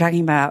 We're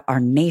talking about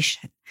our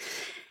nation.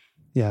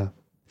 Yeah.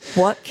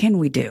 What can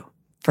we do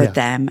for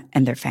them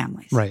and their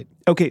families? Right.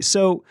 Okay.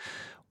 So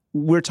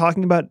we're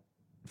talking about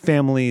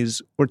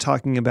families. We're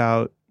talking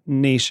about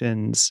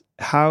nations.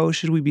 How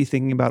should we be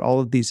thinking about all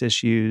of these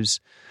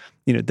issues,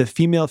 the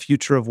female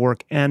future of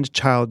work and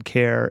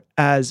childcare,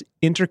 as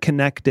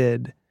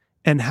interconnected,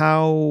 and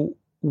how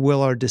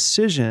will our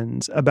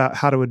decisions about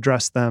how to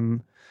address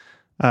them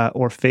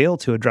or fail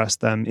to address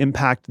them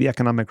impact the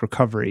economic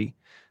recovery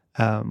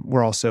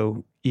we're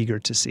also eager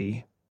to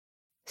see?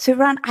 So,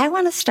 Ron, I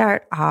want to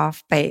start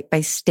off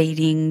by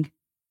stating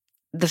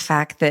the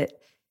fact that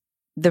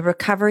the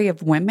recovery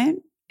of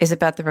women is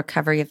about the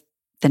recovery of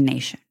the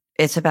nation.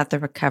 It's about the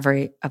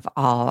recovery of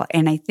all.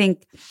 And I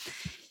think,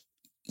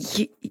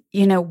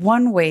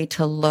 one way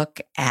to look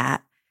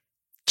at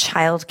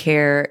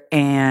childcare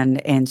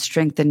and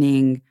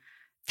strengthening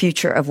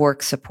future of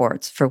work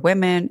supports for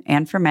women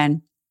and for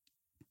men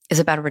is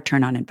about a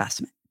return on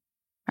investment,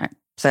 right?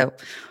 So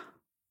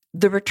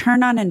the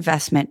return on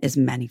investment is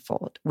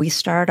manifold. We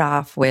start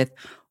off with,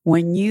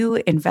 when you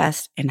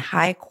invest in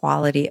high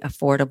quality,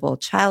 affordable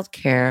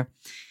childcare,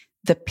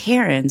 the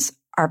parents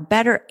are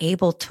better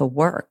able to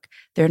work.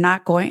 They're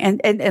not going,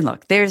 and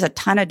look, there's a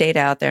ton of data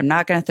out there. I'm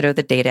not going to throw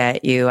the data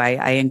at you.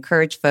 I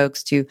encourage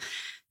folks to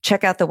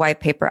check out the white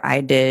paper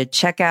I did,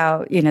 check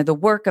out, the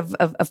work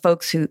of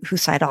folks who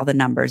cite all the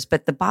numbers.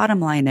 But the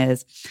bottom line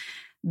is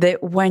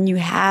that when you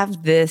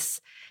have this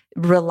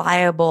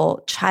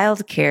reliable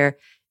childcare,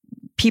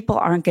 people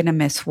aren't going to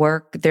miss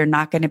work. They're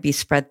not going to be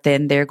spread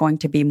thin. They're going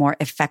to be more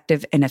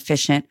effective and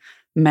efficient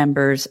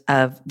members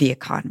of the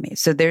economy.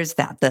 So there's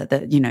that.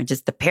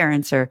 Just the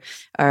parents are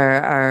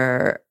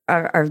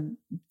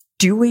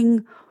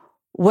doing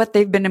what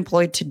they've been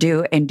employed to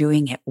do and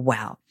doing it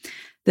well.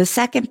 The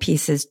second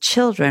piece is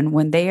children,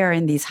 when they are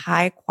in these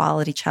high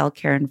quality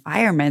childcare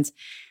environments,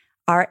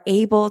 are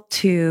able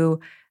to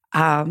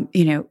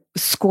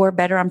score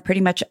better on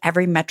pretty much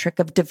every metric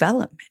of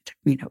development,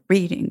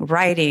 reading,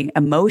 writing,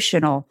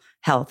 emotional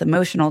health,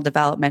 emotional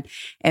development.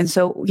 And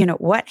so,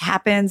 what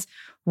happens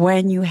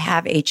when you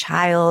have a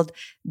child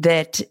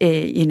that,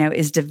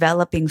 is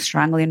developing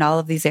strongly in all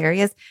of these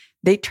areas?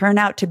 They turn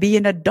out to be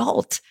an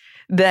adult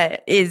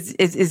that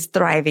is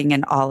thriving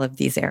in all of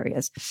these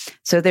areas.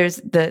 So there's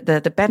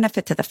the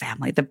benefit to the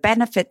family, the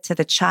benefit to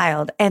the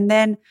child, and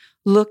then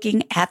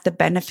looking at the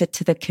benefit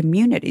to the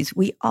communities.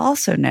 We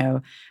also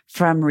know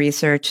from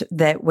research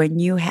that when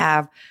you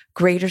have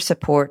greater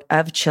support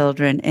of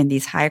children in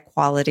these high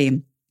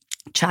quality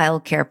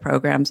childcare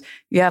programs,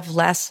 you have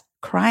less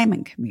crime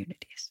in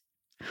communities.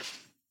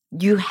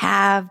 You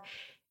have,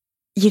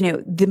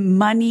 the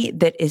money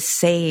that is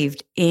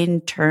saved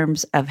in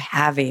terms of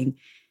having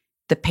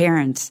the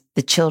parents,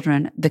 the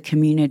children, the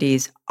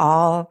communities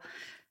all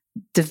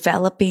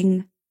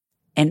developing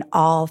and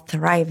all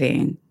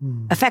thriving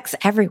affects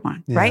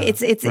everyone, right?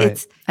 It's,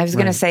 I was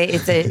going to say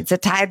it's a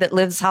tide that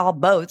lifts all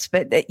boats,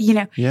 but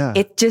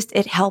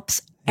it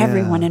helps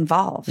everyone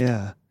involved.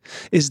 Yeah.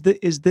 Is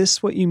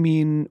this what you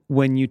mean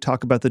when you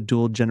talk about the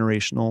dual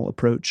generational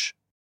approach?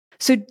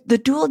 So the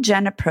dual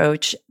gen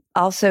approach,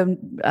 also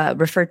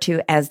referred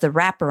to as the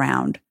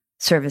wraparound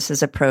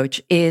services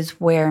approach, is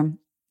where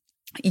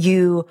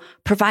you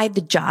provide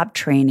the job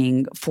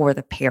training for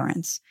the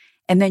parents.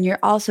 And then you're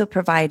also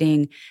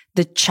providing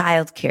the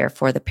childcare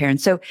for the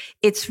parents. So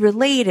it's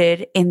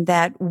related in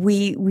that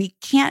we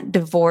can't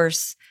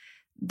divorce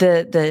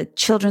the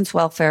children's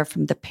welfare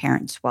from the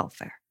parents'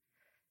 welfare.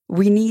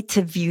 We need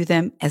to view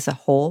them as a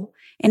whole.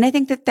 And I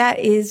think that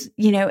is,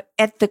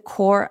 at the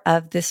core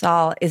of this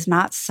all, is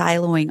not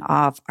siloing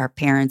off our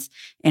parents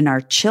and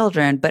our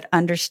children, but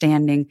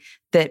understanding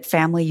that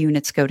family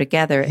units go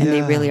together and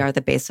they really are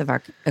the base of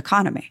our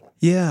economy.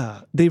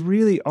 Yeah, they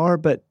really are.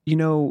 But,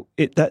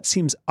 that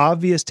seems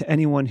obvious to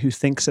anyone who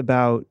thinks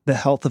about the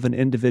health of an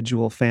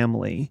individual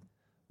family,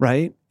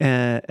 right?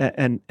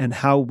 And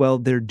how well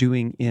they're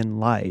doing in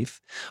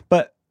life.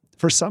 But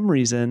for some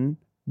reason,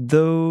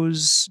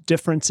 those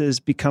differences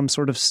become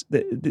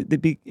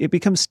it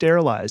becomes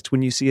sterilized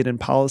when you see it in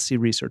policy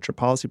research or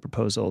policy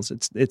proposals.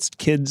 It's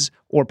kids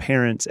or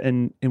parents,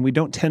 and we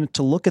don't tend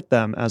to look at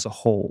them as a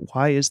whole.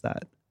 Why is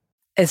that?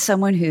 As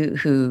someone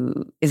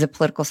who is a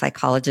political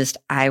psychologist,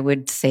 I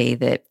would say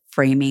that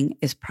framing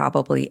is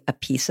probably a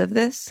piece of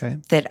this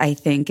that I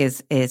think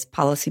is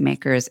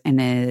policymakers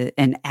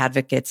and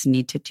advocates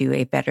need to do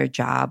a better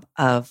job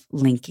of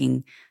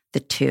linking the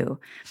two.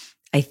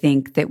 I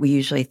think that we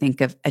usually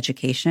think of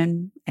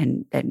education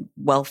and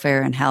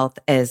welfare and health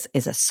as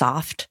a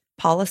soft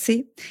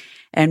policy,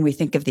 and we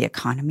think of the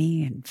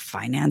economy and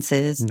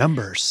finances,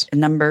 numbers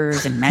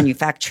and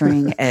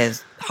manufacturing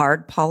as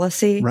hard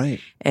policy.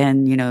 Right.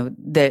 And,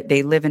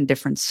 they live in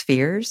different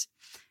spheres.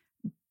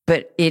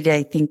 But it,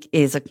 I think,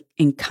 is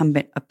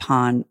incumbent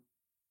upon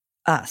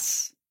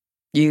us,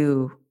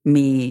 you,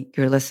 me,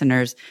 your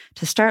listeners,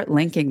 to start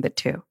linking the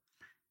two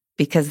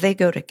because they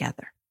go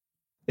together.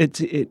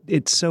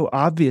 It's so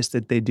obvious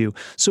that they do.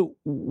 So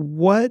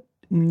what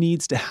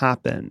needs to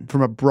happen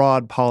from a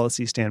broad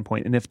policy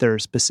standpoint? And if there are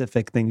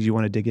specific things you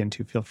want to dig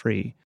into, feel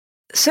free.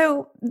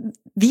 So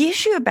the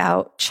issue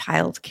about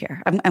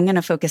childcare, I'm going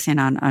to focus in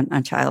on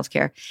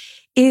childcare,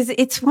 is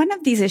it's one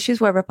of these issues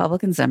where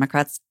Republicans,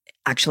 Democrats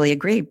actually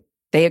agree.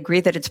 They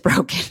agree that it's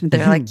broken.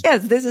 They're like,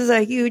 yes, this is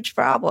a huge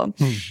problem.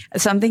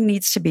 Something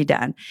needs to be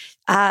done.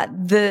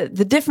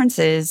 The difference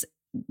is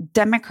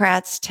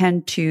Democrats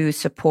tend to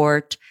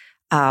support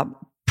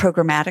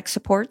programmatic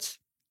supports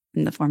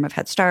in the form of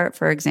Head Start,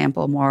 for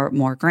example,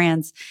 more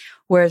grants,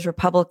 whereas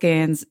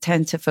Republicans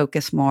tend to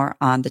focus more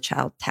on the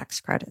child tax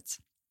credits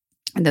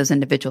and those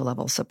individual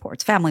level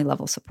supports, family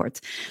level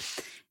supports.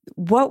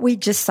 What we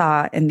just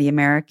saw in the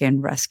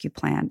American Rescue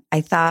Plan,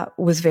 I thought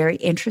was very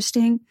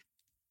interesting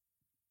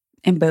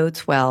and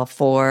bodes well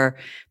for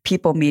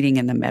people meeting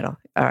in the middle.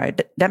 All right,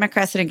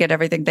 Democrats didn't get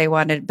everything they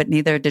wanted, but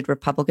neither did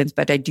Republicans.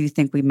 But I do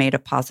think we made a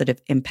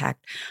positive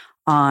impact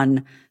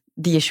on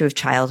the issue of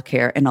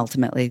childcare and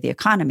ultimately the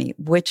economy,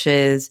 which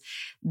is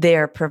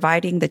they're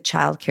providing the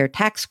childcare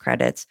tax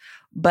credits,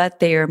 but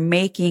they are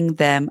making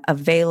them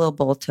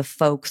available to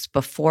folks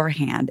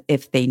beforehand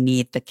if they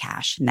need the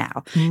cash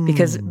now.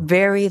 Because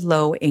very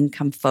low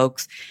income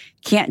folks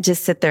can't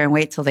just sit there and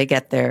wait till they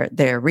get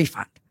their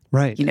refund.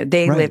 Right.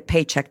 They live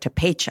paycheck to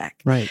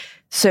paycheck. Right.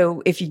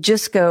 So if you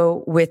just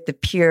go with the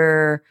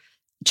pure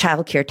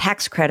childcare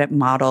tax credit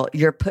model,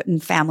 you're putting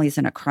families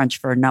in a crunch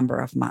for a number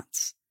of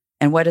months.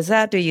 And what does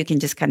that do? You can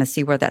just kind of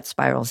see where that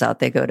spirals out.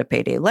 They go to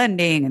payday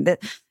lending and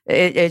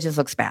it just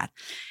looks bad.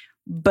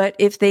 But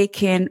if they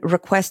can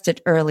request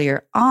it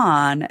earlier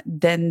on,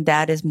 then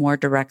that is more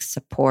direct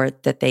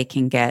support that they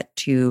can get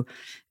to,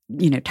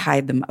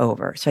 tide them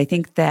over. So I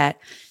think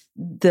that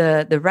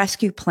the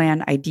rescue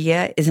plan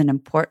idea is an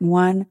important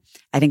one.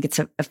 I think it's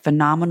a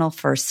phenomenal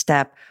first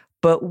step,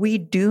 but we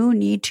do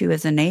need to,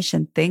 as a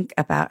nation, think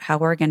about how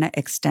we're going to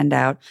extend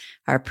out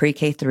our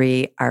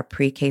pre-K3, our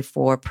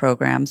pre-K4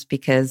 programs,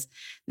 because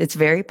it's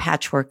very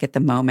patchwork at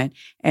the moment.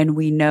 And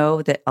we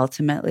know that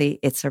ultimately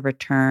it's a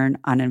return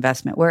on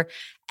investment. We're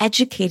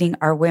educating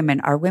our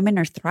women. Our women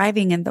are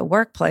thriving in the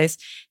workplace,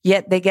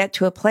 yet they get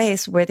to a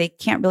place where they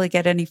can't really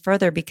get any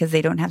further because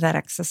they don't have that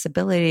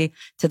accessibility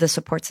to the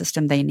support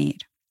system they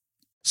need.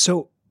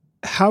 So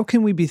how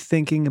can we be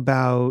thinking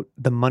about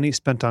the money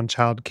spent on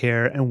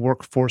childcare and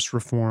workforce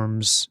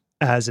reforms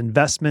as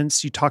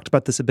investments? You talked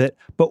about this a bit,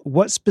 but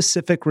what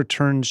specific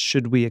returns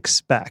should we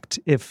expect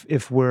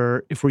if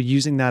we're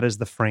using that as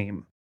the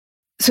frame?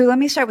 So let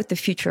me start with the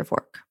future of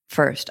work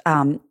first.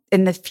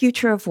 In the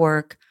future of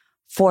work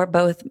for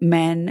both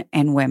men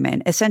and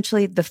women,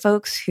 essentially the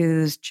folks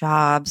whose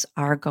jobs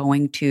are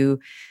going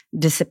to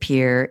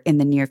disappear in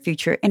the near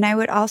future, and I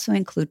would also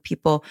include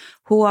people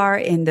who are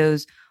in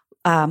those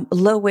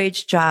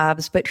low-wage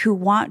jobs, but who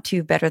want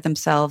to better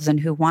themselves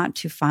and who want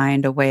to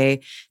find a way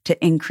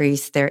to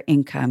increase their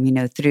income,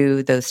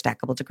 through those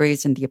stackable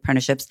degrees and the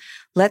apprenticeships.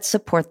 Let's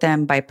support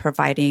them by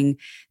providing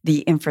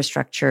the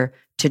infrastructure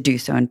to do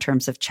so in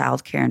terms of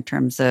childcare, in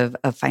terms of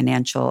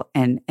financial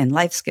and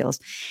life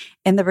skills.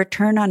 And the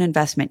return on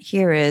investment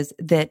here is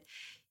that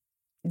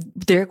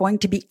they're going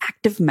to be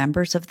active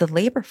members of the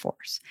labor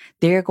force.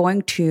 They're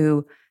going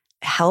to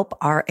help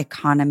our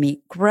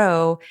economy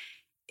grow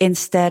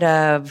instead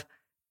of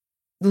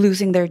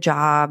losing their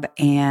job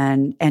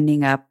and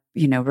ending up,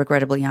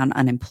 regrettably on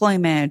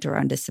unemployment or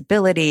on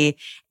disability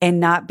and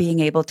not being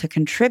able to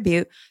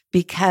contribute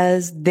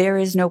because there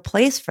is no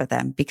place for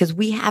them, because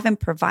we haven't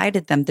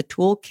provided them the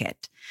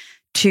toolkit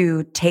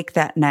to take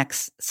that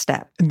next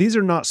step. And these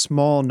are not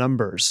small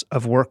numbers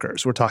of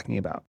workers we're talking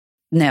about.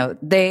 No,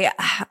 they,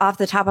 off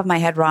the top of my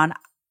head, Ron,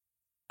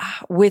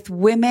 with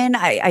women,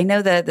 I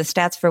know the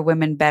stats for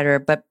women better,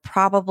 but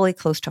probably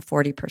close to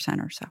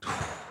 40% or so.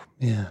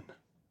 Man.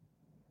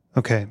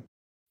 Okay.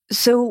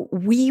 So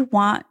we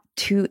want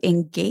to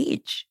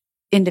engage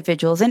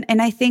individuals.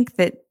 And I think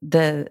that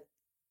the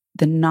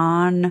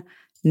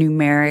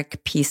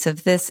non-numeric piece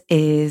of this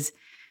is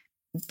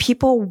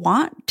people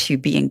want to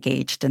be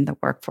engaged in the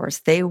workforce.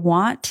 They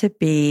want to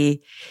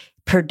be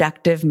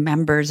productive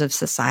members of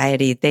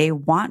society. They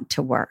want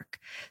to work.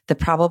 The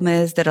problem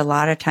is that a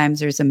lot of times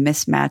there's a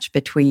mismatch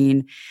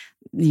between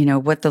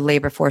what the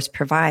labor force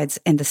provides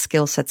and the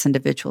skill sets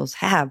individuals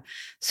have.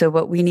 So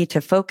what we need to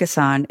focus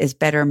on is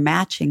better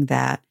matching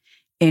that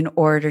in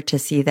order to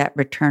see that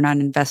return on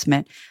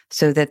investment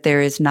so that there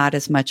is not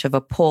as much of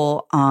a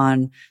pull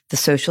on the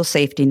social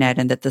safety net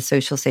and that the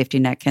social safety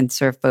net can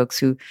serve folks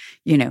who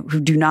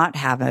do not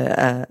have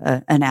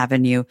an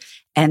avenue,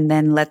 and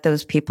then let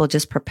those people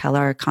just propel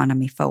our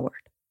economy forward.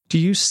 Do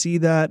you see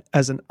that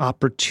as an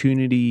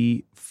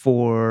opportunity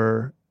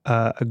for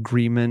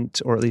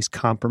agreement or at least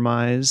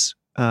compromise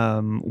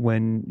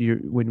when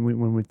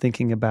we're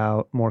thinking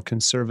about more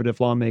conservative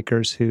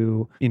lawmakers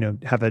who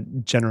have a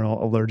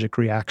general allergic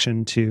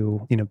reaction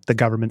to the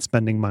government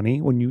spending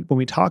money? When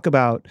we talk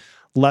about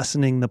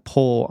lessening the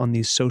pull on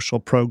these social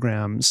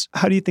programs,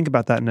 how do you think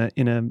about that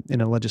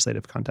in a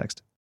legislative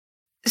context?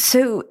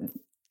 So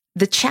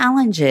the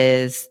challenge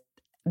is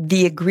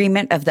the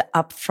agreement of the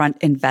upfront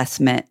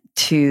investment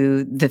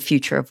to the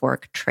future of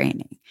work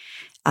training.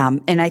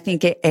 And I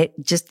think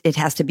it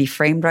has to be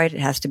framed right. It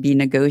has to be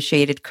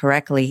negotiated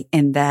correctly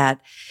in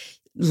that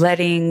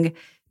letting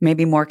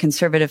maybe more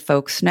conservative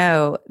folks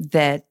know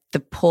that the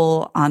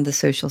pull on the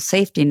social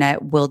safety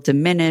net will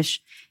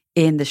diminish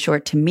in the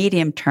short to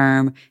medium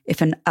term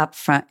if an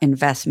upfront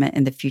investment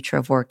in the future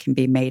of work can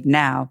be made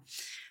now.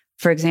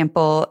 For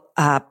example,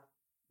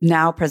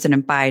 now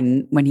President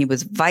Biden, when he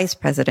was vice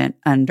president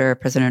under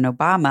President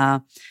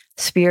Obama,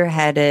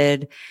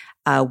 spearheaded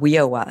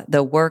WIOA,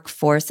 the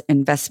Workforce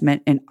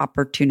Investment and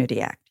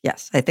Opportunity Act.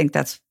 Yes, I think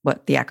that's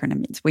what the acronym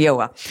means,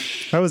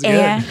 WIOA. That was good.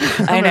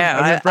 I know.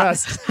 I'm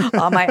impressed.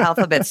 All my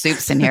alphabet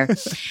soups in here.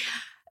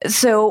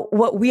 So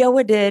what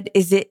WIOA did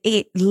is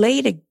it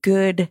laid a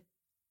good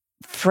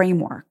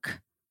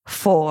framework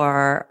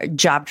for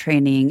job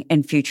training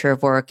and future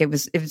of work. It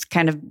was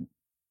kind of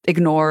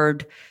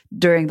ignored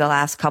during the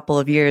last couple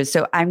of years.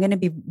 So I'm going to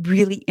be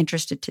really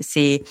interested to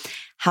see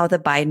how the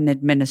Biden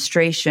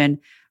administration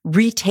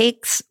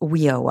retakes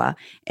WIOA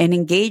and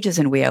engages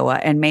in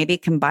WIOA and maybe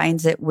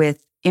combines it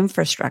with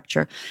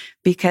infrastructure,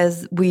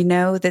 because we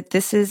know that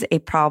this is a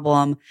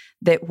problem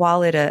that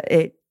while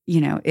it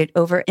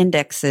over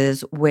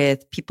indexes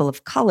with people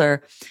of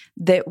color,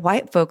 that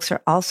white folks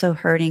are also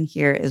hurting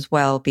here as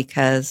well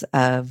because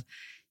of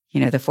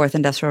the fourth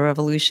industrial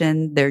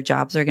revolution. Their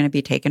jobs are going to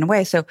be taken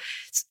away. So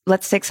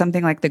let's take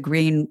something like the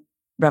green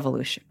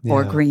revolution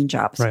or green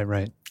jobs.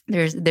 Right.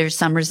 There's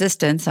some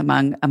resistance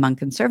among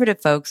conservative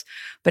folks,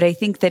 but I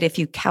think that if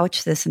you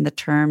couch this in the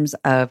terms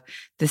of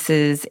this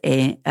is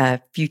a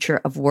future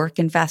of work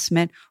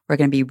investment, we're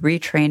going to be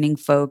retraining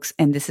folks,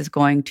 and this is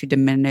going to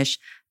diminish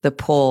the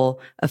pull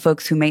of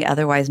folks who may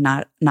otherwise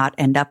not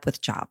end up with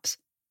jobs.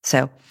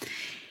 So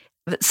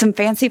some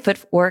fancy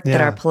footwork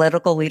that our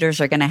political leaders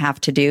are going to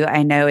have to do.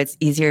 I know it's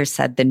easier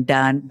said than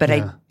done, but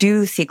I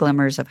do see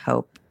glimmers of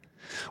hope.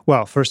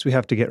 Well, first we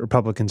have to get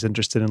Republicans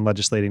interested in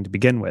legislating to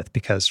begin with,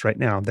 because right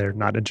now they're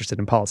not interested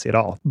in policy at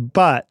all.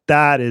 But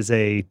that is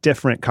a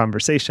different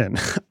conversation.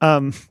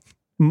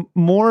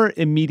 More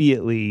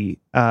immediately,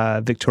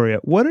 Victoria,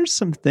 what are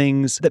some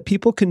things that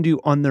people can do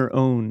on their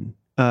own,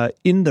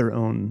 in their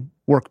own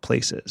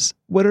workplaces?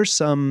 What are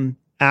some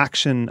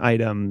action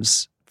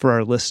items for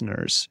our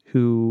listeners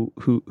who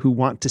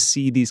want to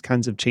see these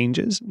kinds of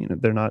changes?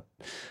 They're not.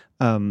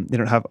 They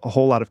don't have a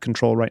whole lot of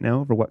control right now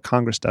over what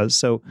Congress does.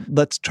 So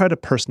let's try to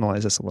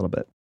personalize this a little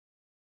bit.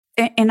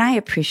 And I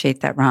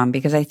appreciate that, Ron,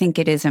 because I think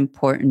it is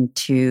important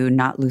to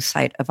not lose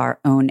sight of our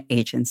own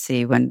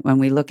agency. When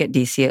we look at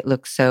DC, it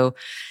looks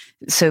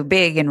so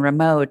big and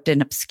remote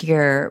and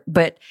obscure.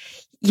 But,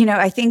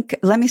 I think,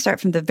 let me start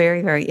from the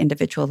very, very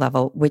individual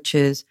level, which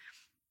is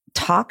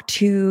talk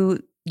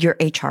to your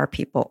HR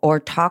people or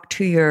talk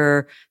to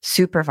your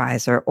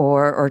supervisor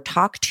or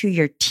talk to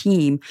your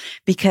team,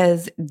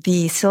 because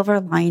the silver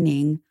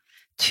lining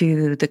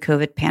to the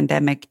COVID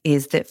pandemic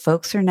is that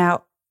folks are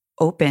now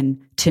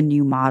open to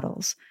new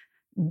models.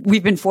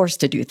 We've been forced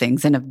to do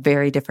things in a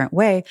very different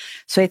way.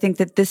 So I think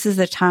that this is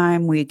the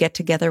time we get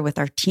together with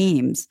our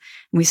teams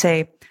and we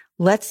say,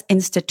 let's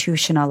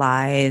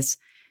institutionalize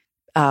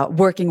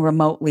working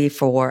remotely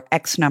for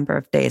X number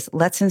of days.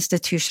 Let's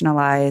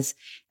institutionalize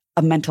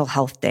a mental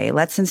health day.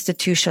 Let's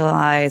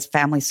institutionalize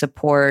family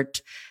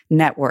support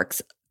networks.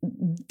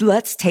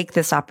 Let's take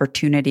this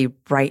opportunity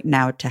right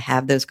now to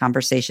have those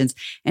conversations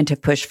and to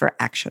push for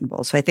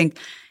actionable. So I think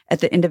at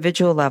the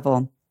individual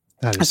level,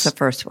 that's the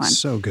first one.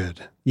 So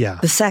good. Yeah.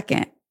 The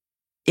second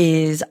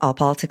is all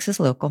politics is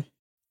local.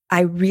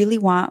 I really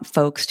want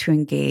folks to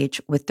engage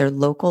with their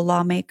local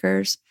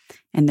lawmakers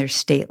and their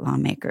state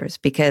lawmakers,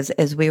 because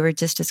as we were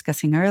just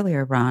discussing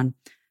earlier, Ron,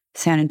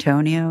 San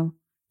Antonio,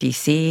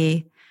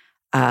 DC,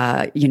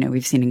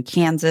 we've seen in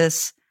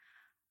Kansas,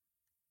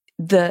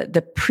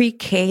 the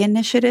pre-K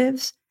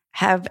initiatives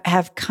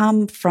have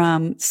come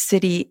from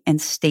city and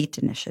state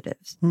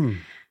initiatives.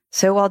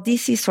 So while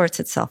DC sorts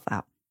itself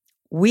out,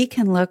 we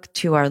can look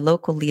to our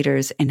local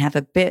leaders and have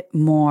a bit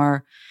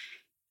more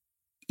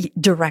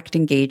direct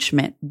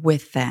engagement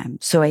with them.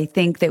 So I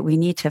think that we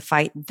need to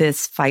fight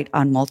this fight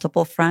on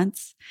multiple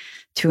fronts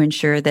to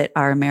ensure that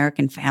our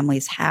American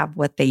families have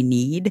what they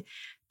need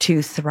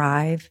to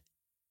thrive,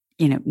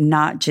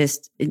 not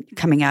just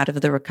coming out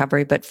of the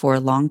recovery, but for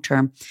long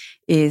term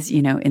is,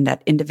 in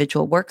that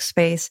individual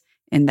workspace,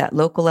 in that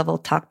local level,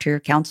 talk to your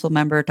council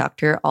member, talk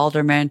to your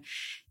alderman,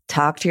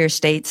 talk to your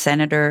state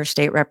senator,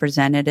 state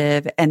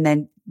representative, and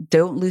then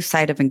don't lose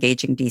sight of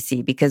engaging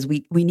DC, because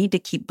we need to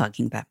keep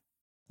bugging them.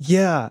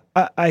 Yeah,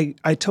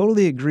 I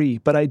totally agree.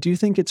 But I do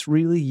think it's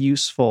really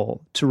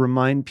useful to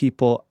remind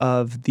people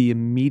of the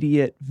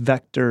immediate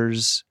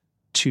vectors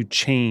of change that we can to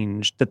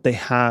change that they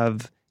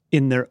have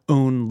in their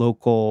own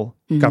local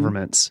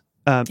governments,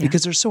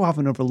 because they're so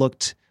often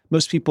overlooked.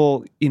 Most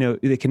people,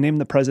 they can name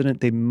the president.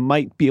 They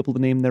might be able to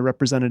name their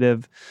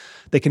representative.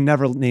 They can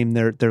never name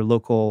their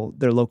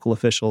local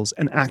officials.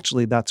 And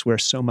actually, that's where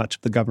so much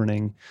of the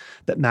governing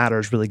that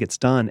matters really gets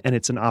done. And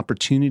it's an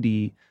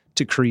opportunity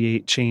to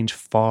create change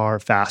far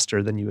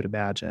faster than you would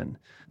imagine.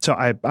 So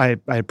I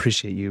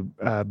appreciate you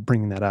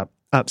bringing that up.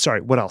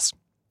 Sorry, what else?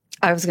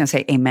 I was going to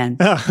say amen.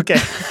 Oh, okay.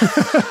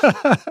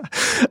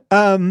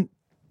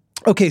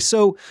 Okay,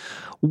 so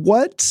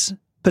what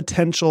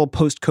potential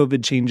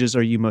post-COVID changes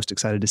are you most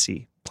excited to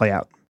see play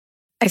out?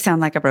 I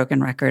sound like a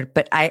broken record,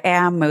 but I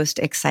am most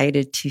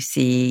excited to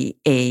see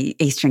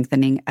a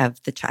strengthening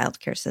of the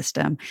childcare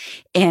system.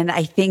 And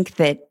I think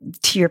that,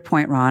 to your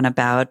point, Ron,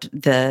 about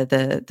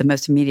the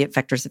most immediate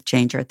vectors of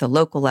change are at the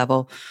local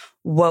level.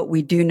 What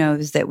we do know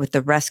is that with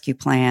the rescue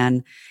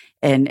plan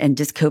and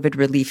just COVID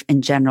relief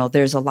in general,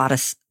 there's a lot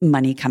of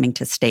money coming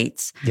to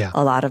states,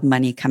 a lot of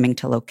money coming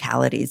to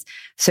localities.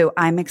 So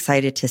I'm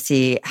excited to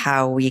see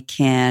how we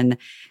can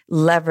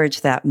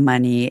leverage that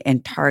money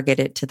and target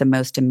it to the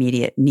most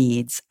immediate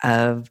needs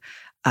of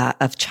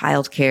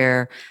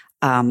childcare,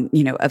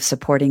 of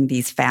supporting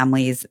these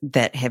families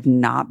that have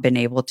not been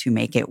able to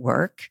make it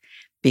work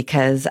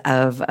because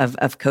of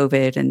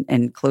COVID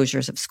and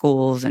closures of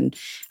schools, and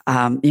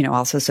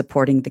also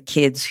supporting the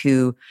kids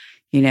who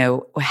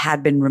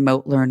had been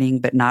remote learning,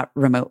 but not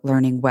remote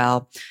learning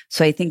well.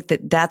 So I think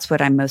that that's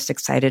what I'm most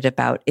excited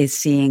about, is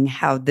seeing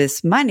how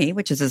this money,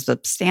 which is a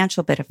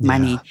substantial bit of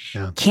money,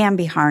 can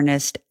be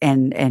harnessed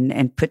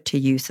and put to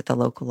use at the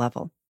local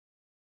level.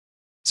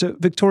 So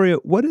Victoria,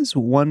 what is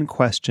one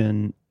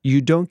question you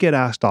don't get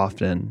asked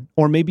often,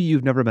 or maybe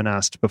you've never been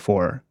asked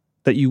before,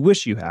 that you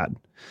wish you had,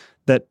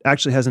 that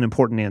actually has an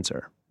important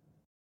answer?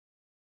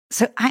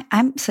 So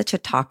I'm such a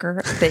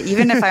talker that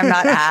even if I'm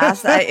not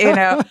asked,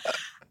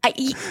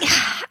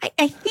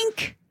 I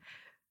think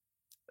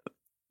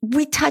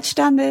we touched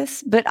on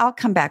this, but I'll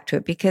come back to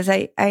it because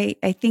I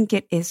think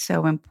it is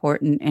so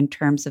important in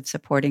terms of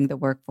supporting the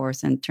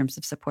workforce, in terms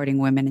of supporting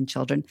women and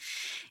children,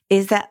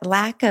 is that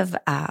lack of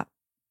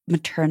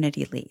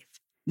maternity leave.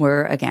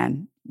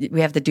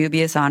 We have the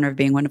dubious honor of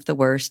being one of the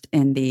worst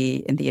in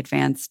the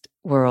advanced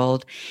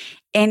world.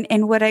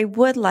 And what I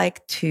would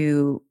like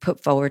to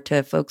put forward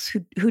to folks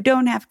who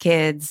don't have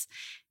kids,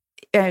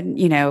 and,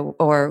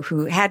 or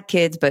who had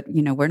kids, but,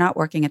 were not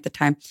working at the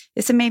time,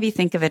 is to maybe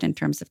think of it in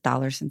terms of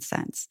dollars and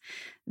cents.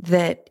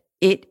 That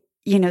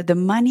the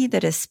money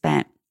that is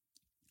spent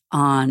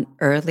on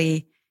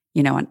early,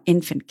 on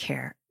infant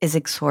care is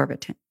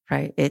exorbitant,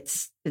 right?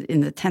 It's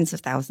in the tens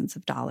of thousands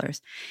of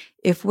dollars.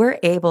 If we're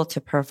able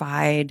to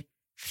provide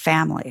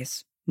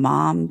families,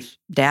 moms,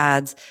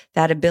 dads,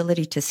 that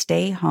ability to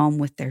stay home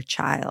with their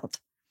child,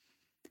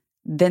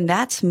 then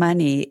that's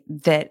money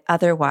that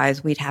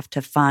otherwise we'd have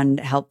to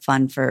help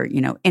fund for,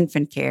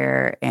 infant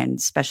care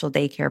and special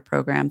daycare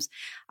programs.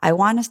 I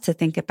want us to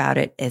think about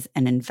it as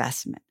an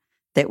investment,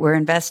 that we're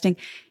investing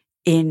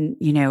in,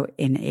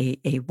 in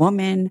a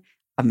woman,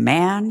 a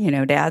man.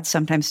 Dads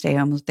sometimes stay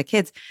home with the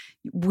kids.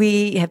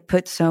 We have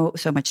put so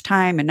much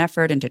time and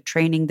effort into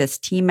training this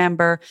team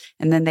member,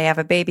 and then they have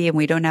a baby and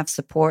we don't have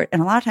support.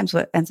 And a lot of times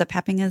what ends up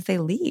happening is they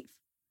leave.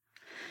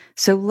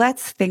 So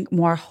let's think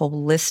more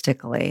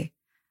holistically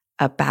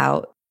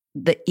about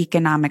the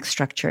economic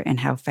structure and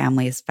how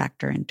families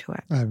factor into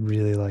it. I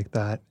really like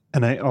that.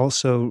 And I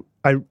also,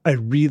 I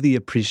really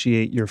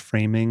appreciate your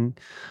framing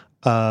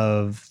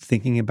of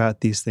thinking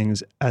about these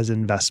things as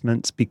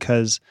investments,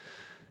 because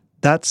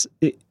that's,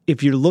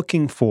 if you're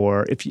looking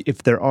for,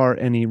 if there are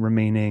any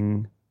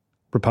remaining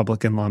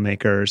Republican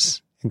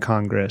lawmakers in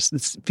Congress,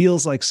 this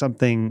feels like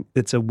something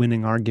that's a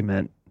winning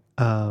argument,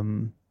 a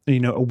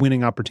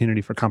winning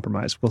opportunity for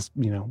compromise.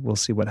 We'll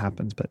see what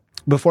happens. But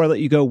before I let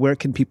you go, where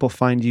can people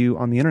find you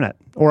on the internet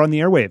or on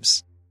the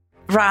airwaves?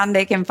 Ron,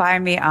 they can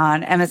find me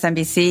on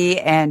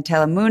MSNBC and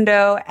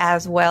Telemundo,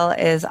 as well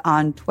as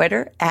on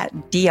Twitter at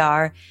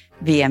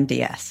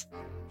DRVMDS.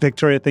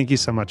 Victoria, thank you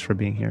so much for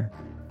being here.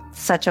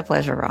 Such a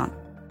pleasure, Ron.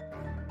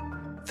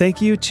 Thank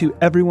you to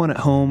everyone at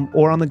home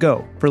or on the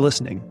go for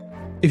listening.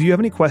 If you have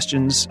any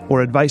questions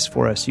or advice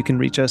for us, you can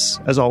reach us,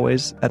 as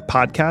always, at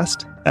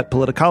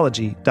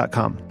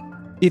podcast@politicology.com.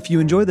 If you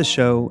enjoy the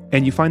show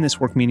and you find this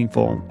work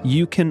meaningful,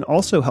 you can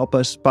also help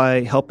us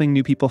by helping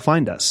new people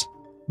find us,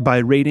 by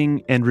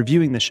rating and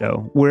reviewing the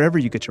show wherever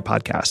you get your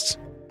podcasts.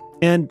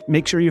 And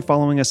make sure you're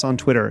following us on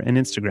Twitter and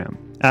Instagram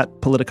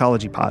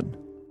 @PoliticologyPod.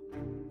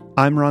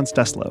 I'm Ron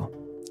Steslow.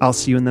 I'll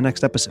see you in the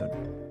next episode.